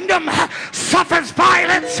kingdom suffers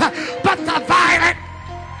violence, but the violent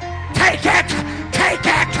take it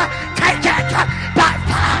by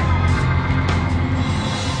fire.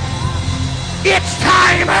 It's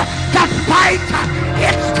time to fight.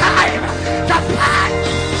 It's time to fight.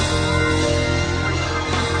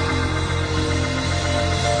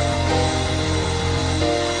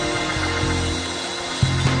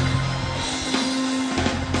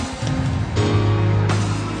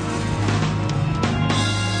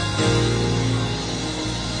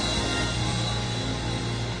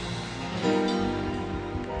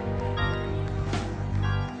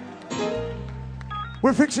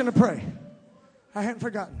 We're fixing to pray. I hadn't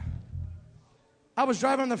forgotten. I was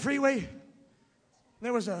driving on the freeway.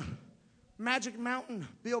 There was a Magic Mountain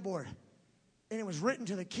billboard, and it was written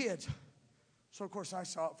to the kids. So, of course, I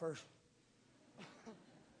saw it first.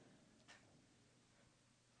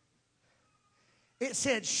 It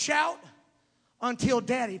said, shout until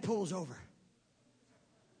daddy pulls over.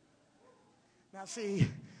 Now see,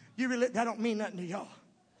 you really, that don't mean nothing to y'all.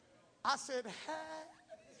 I said, hey.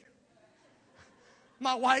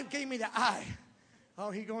 My wife gave me the eye. Oh,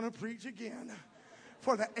 he gonna preach again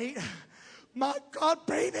for the 8th. My God,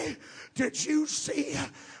 baby, did you see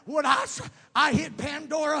what I hit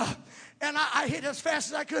Pandora? And I hit as fast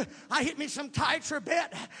as I could. I hit me some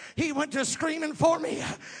Titrebet. He went to screaming for me.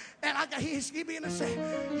 And he began to say,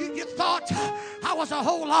 you thought I was a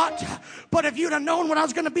whole lot. But if you'd have known what I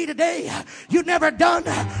was going to be today, you'd never done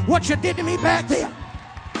what you did to me back then.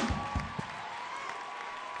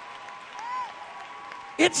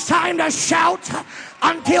 It's time to shout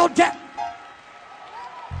until death.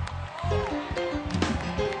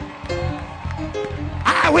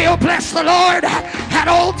 I will bless the Lord at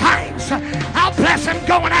all times. I'll bless him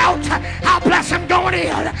going out. I'll bless him going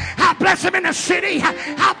in. I'll bless him in the city.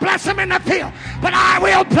 I'll bless him in the field. But I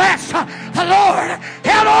will bless the Lord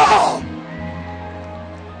at all.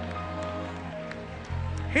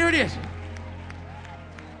 Here it is.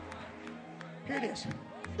 Here it is.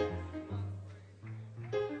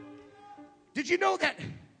 Did you know that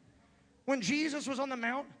when Jesus was on the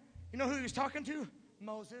mount, you know who he was talking to?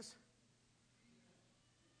 Moses.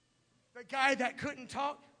 The guy that couldn't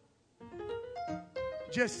talk?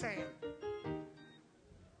 Just saying.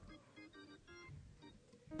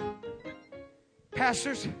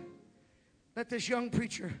 Pastors, let this young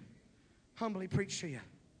preacher humbly preach to you.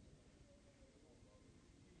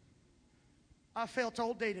 I felt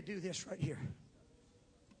all day to do this right here.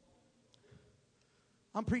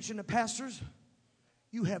 I'm preaching to pastors.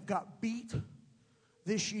 You have got beat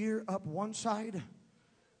this year up one side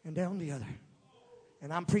and down the other.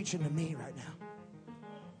 And I'm preaching to me right now.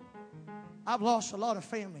 I've lost a lot of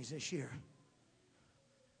families this year.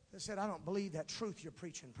 They said, I don't believe that truth you're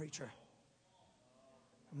preaching, preacher.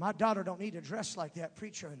 My daughter don't need to dress like that,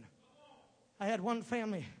 preacher. And I had one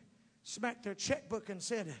family smack their checkbook and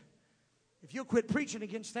said, if you'll quit preaching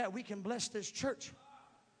against that, we can bless this church.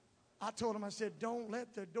 I told him, I said, don't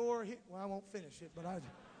let the door hit. Well, I won't finish it, but I...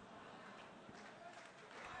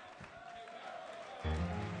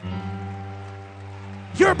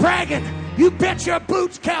 You're bragging. You bet your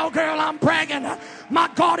boots, cowgirl, I'm bragging. My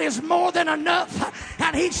God is more than enough,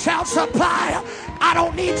 and he shall supply. I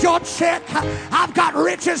don't need your check. I've got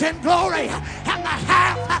riches and glory, and the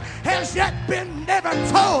half has yet been never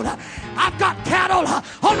told. I've got cattle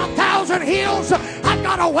on 1,000 hills. I've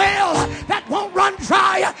got a well that won't run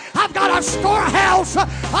dry. I've got a storehouse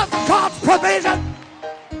of God's provision.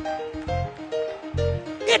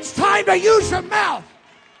 It's time to use your mouth.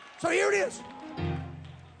 So here it is.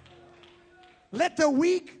 Let the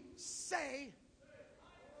weak say.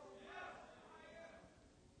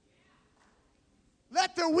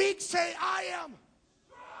 Let the weak say, I am.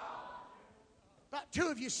 About 2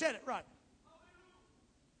 of you said it right.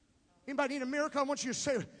 Anybody need a miracle? I want you to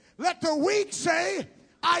say, let the weak say,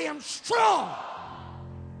 I am strong.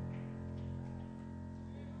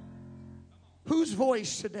 Whose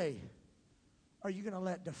voice today are you going to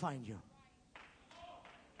let define you?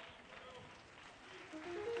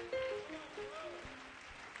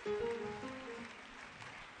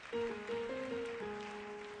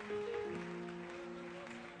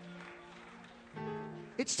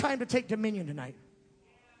 It's time to take dominion tonight.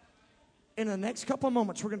 In the next couple of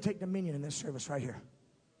moments, we're going to take dominion in this service right here.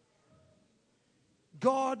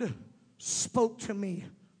 God spoke to me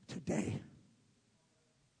today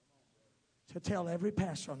to tell every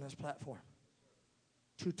pastor on this platform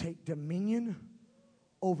to take dominion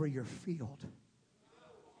over your field.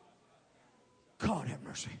 God have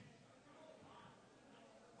mercy.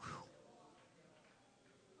 Whew.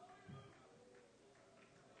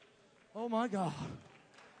 Oh my God.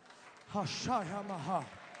 Hashayamaha.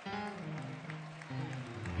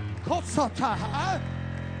 Kotsata.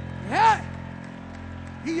 Yeah.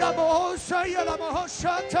 Yabosa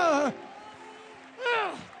Yalamoshata.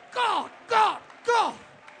 God, God, God.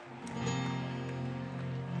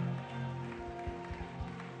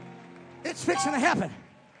 It's fixing to happen.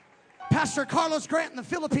 Pastor Carlos Grant in the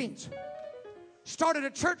Philippines started a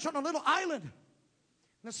church on a little island in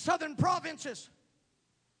the southern provinces.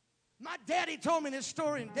 My daddy told me this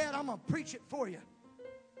story, and Dad, I'm going to preach it for you.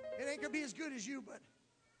 It ain't going to be as good as you, but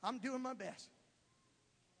I'm doing my best.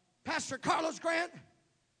 Pastor Carlos Grant,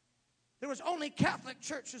 there was only Catholic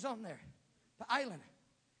churches on there, the island.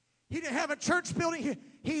 He didn't have a church building.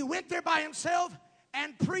 He went there by himself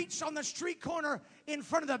and preached on the street corner in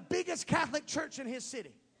front of the biggest Catholic church in his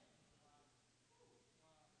city.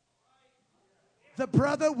 The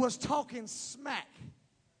brother was talking smack.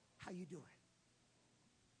 How you doing?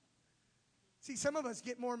 See, some of us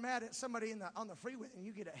get more mad at somebody on the freeway than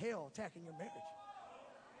you get at hell attacking your marriage.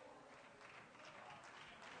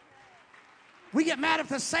 We get mad if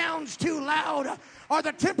the sound's too loud or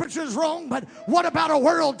the temperature's wrong, but what about a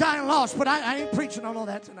world dying lost? But I ain't preaching on all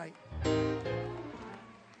that tonight.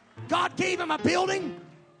 God gave him a building,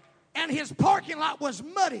 and his parking lot was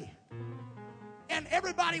muddy, and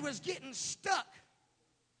everybody was getting stuck.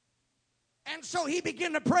 And so he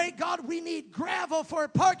began to pray, God, we need gravel for a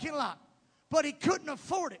parking lot, but he couldn't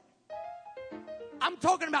afford it. I'm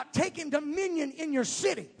talking about taking dominion in your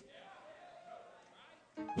city.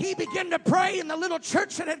 He began to pray in the little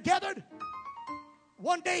church that had gathered.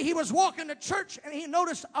 One day he was walking to church and he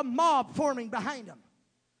noticed a mob forming behind him.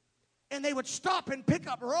 And they would stop and pick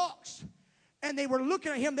up rocks. And they were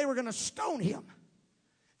looking at him. They were going to stone him.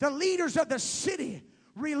 The leaders of the city,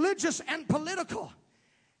 religious and political.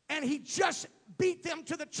 And he just beat them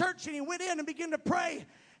to the church, and he went in and began to pray.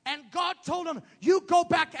 And God told him, you go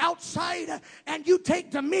back outside and you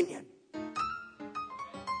take dominion.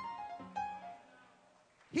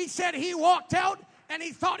 He said he walked out and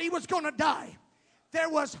he thought he was going to die. There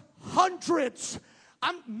was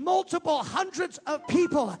multiple hundreds of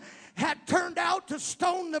people had turned out to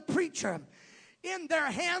stone the preacher. In their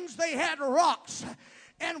hands they had rocks.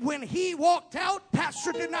 And when he walked out,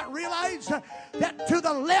 pastor did not realize that to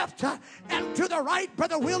the left and to the right,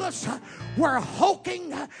 Brother Willis, were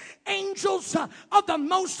hulking angels of the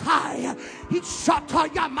Most High. He shot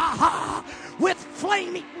Yamaha with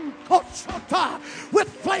flaming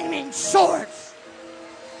swords.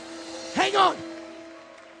 Hang on.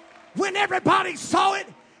 When everybody saw it,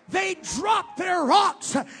 they dropped their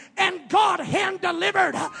rocks, and God hand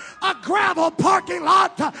delivered a gravel parking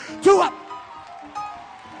lot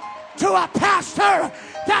to a pastor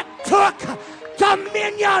that took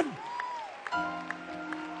dominion.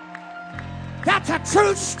 That's a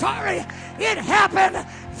true story. It happened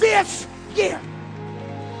this year.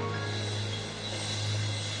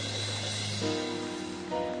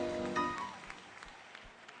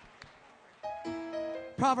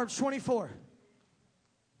 Proverbs 24.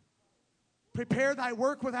 Prepare thy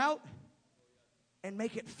work without, and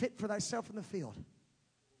make it fit for thyself in the field.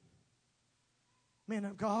 Men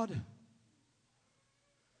of God,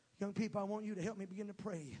 young people, I want you to help me begin to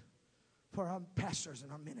pray for our pastors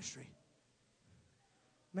and our ministry.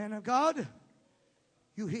 Man of God,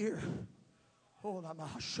 you hear,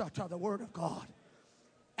 the word of God.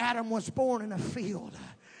 Adam was born in a field.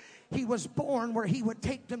 He was born where he would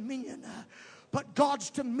take dominion. But God's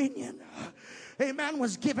dominion, amen,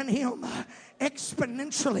 was given him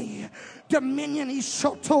exponentially. Dominion,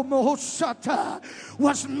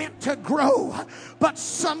 was meant to grow. But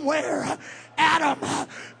somewhere, Adam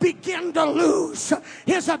began to lose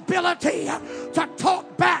his ability to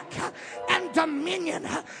talk back. And dominion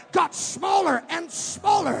got smaller and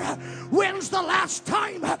smaller. When's the last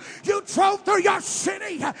time you drove through your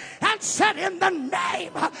city and said, in the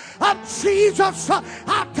name of Jesus,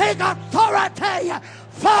 I take authority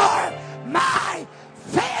for my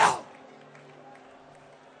field?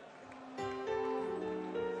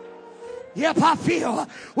 Yep, I feel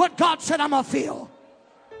what God said I'm going to feel.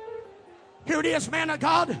 Here it is, man of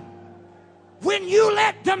God. When you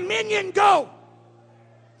let dominion go,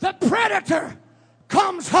 the predator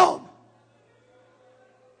comes home.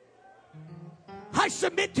 I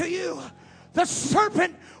submit to you, the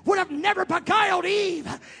serpent would have never beguiled Eve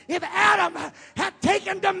if Adam had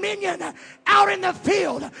taken dominion out in the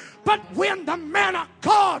field. But when the man of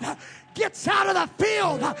God gets out of the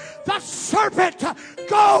field, the serpent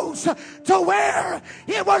goes to where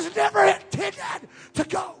it was never intended to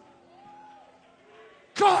go.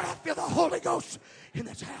 God, I feel the Holy Ghost in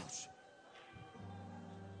this house.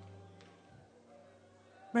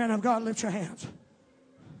 Man of God, lift your hands.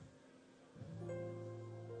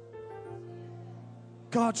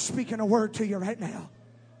 God's speaking a word to you right now.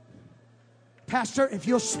 Pastor, if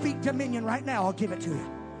you'll speak dominion right now, I'll give it to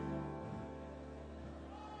you.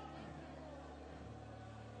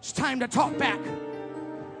 It's time to talk back.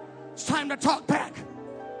 It's time to talk back.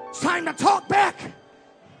 It's time to talk back.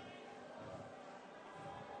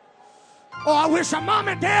 Oh, I wish a mom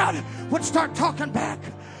and dad would start talking back.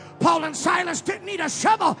 Paul and Silas didn't need a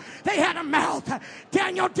shovel. They had a mouth.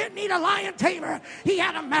 Daniel didn't need a lion tamer. He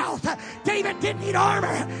had a mouth. David didn't need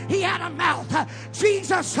armor. He had a mouth.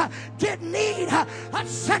 Jesus didn't need a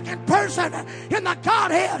second person in the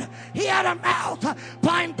Godhead. He had a mouth.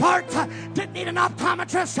 Blind Bart didn't need an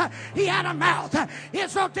optometrist. He had a mouth.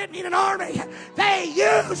 Israel didn't need an army. They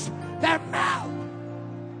used their mouth.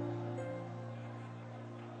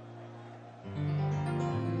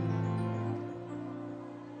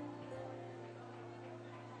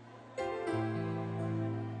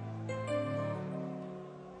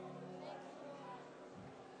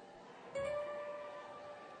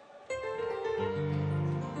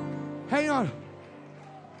 Hang on.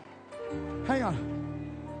 Hang on.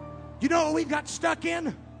 You know what we've got stuck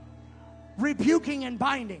in? Rebuking and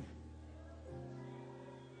binding.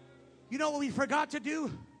 You know what we forgot to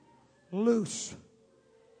do? Loose.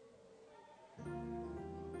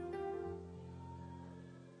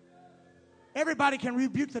 Everybody can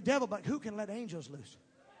rebuke the devil, but who can let angels loose?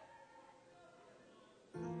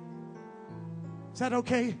 Is that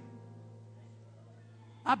okay?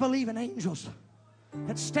 I believe in angels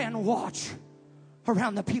that stand watch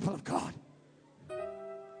around the people of God.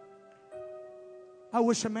 I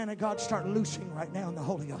wish a man of God start loosing right now in the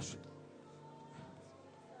Holy Ghost.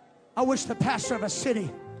 I wish the pastor of a city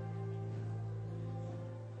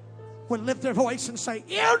would lift their voice and say,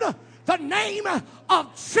 in the name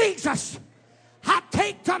of Jesus, I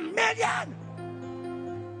take dominion.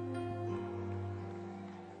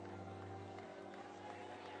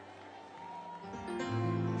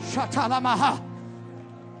 Shatalamaha.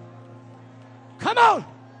 Come on.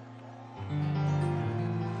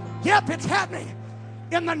 Yep, it's happening.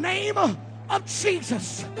 In the name of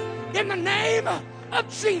Jesus. In the name of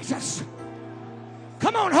Jesus.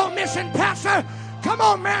 Come on, home mission pastor. Come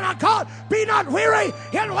on, man of God. Be not weary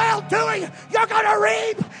in well-doing. You're going to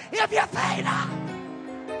reap if you faint not.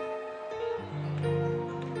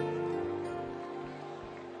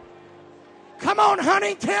 Come on,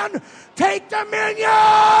 Huntington. Take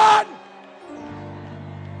dominion.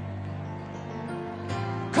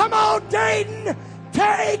 Come on, Dayton.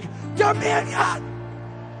 Take dominion.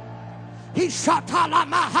 He shot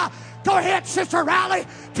Talamaha. Go ahead, Sister Raleigh.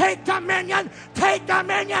 Take dominion. Take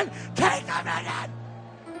dominion. Take dominion.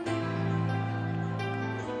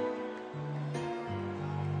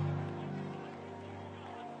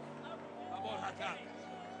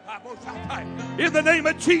 In the name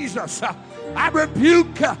of Jesus, I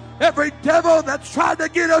rebuke every devil that's trying to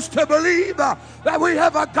get us to believe that we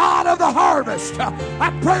have a God of the harvest. I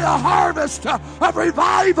pray a harvest of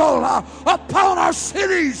revival upon our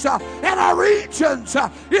cities and our regions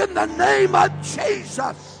in the name of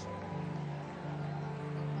Jesus.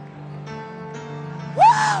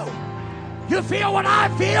 Woo! You feel what I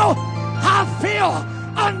feel? I feel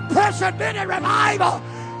unprecedented revival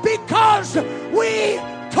because we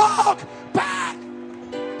talk back.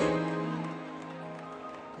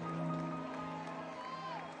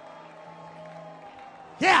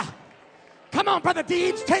 Yeah. Come on, Brother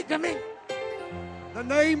Deeds, take dominion. The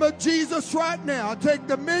name of Jesus right now. Take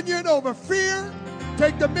dominion over fear.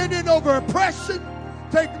 Take dominion over oppression.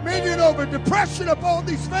 Take dominion over depression upon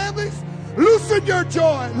these families. Loosen your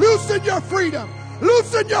joy. Loosen your freedom.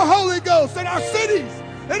 Loosen your Holy Ghost in our cities,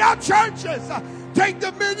 in our churches. Take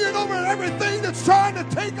dominion over everything that's trying to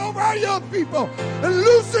take over our young people. And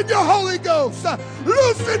loosen your Holy Ghost.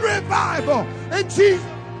 Loosen revival in Jesus.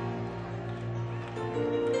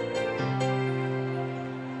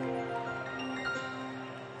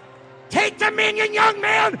 Take dominion, young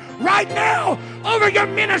man, right now over your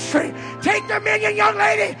ministry. Take dominion, young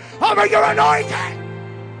lady, over your anointing.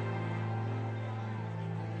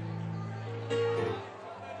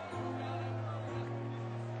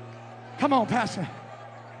 Come on, Pastor.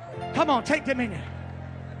 Come on, take dominion.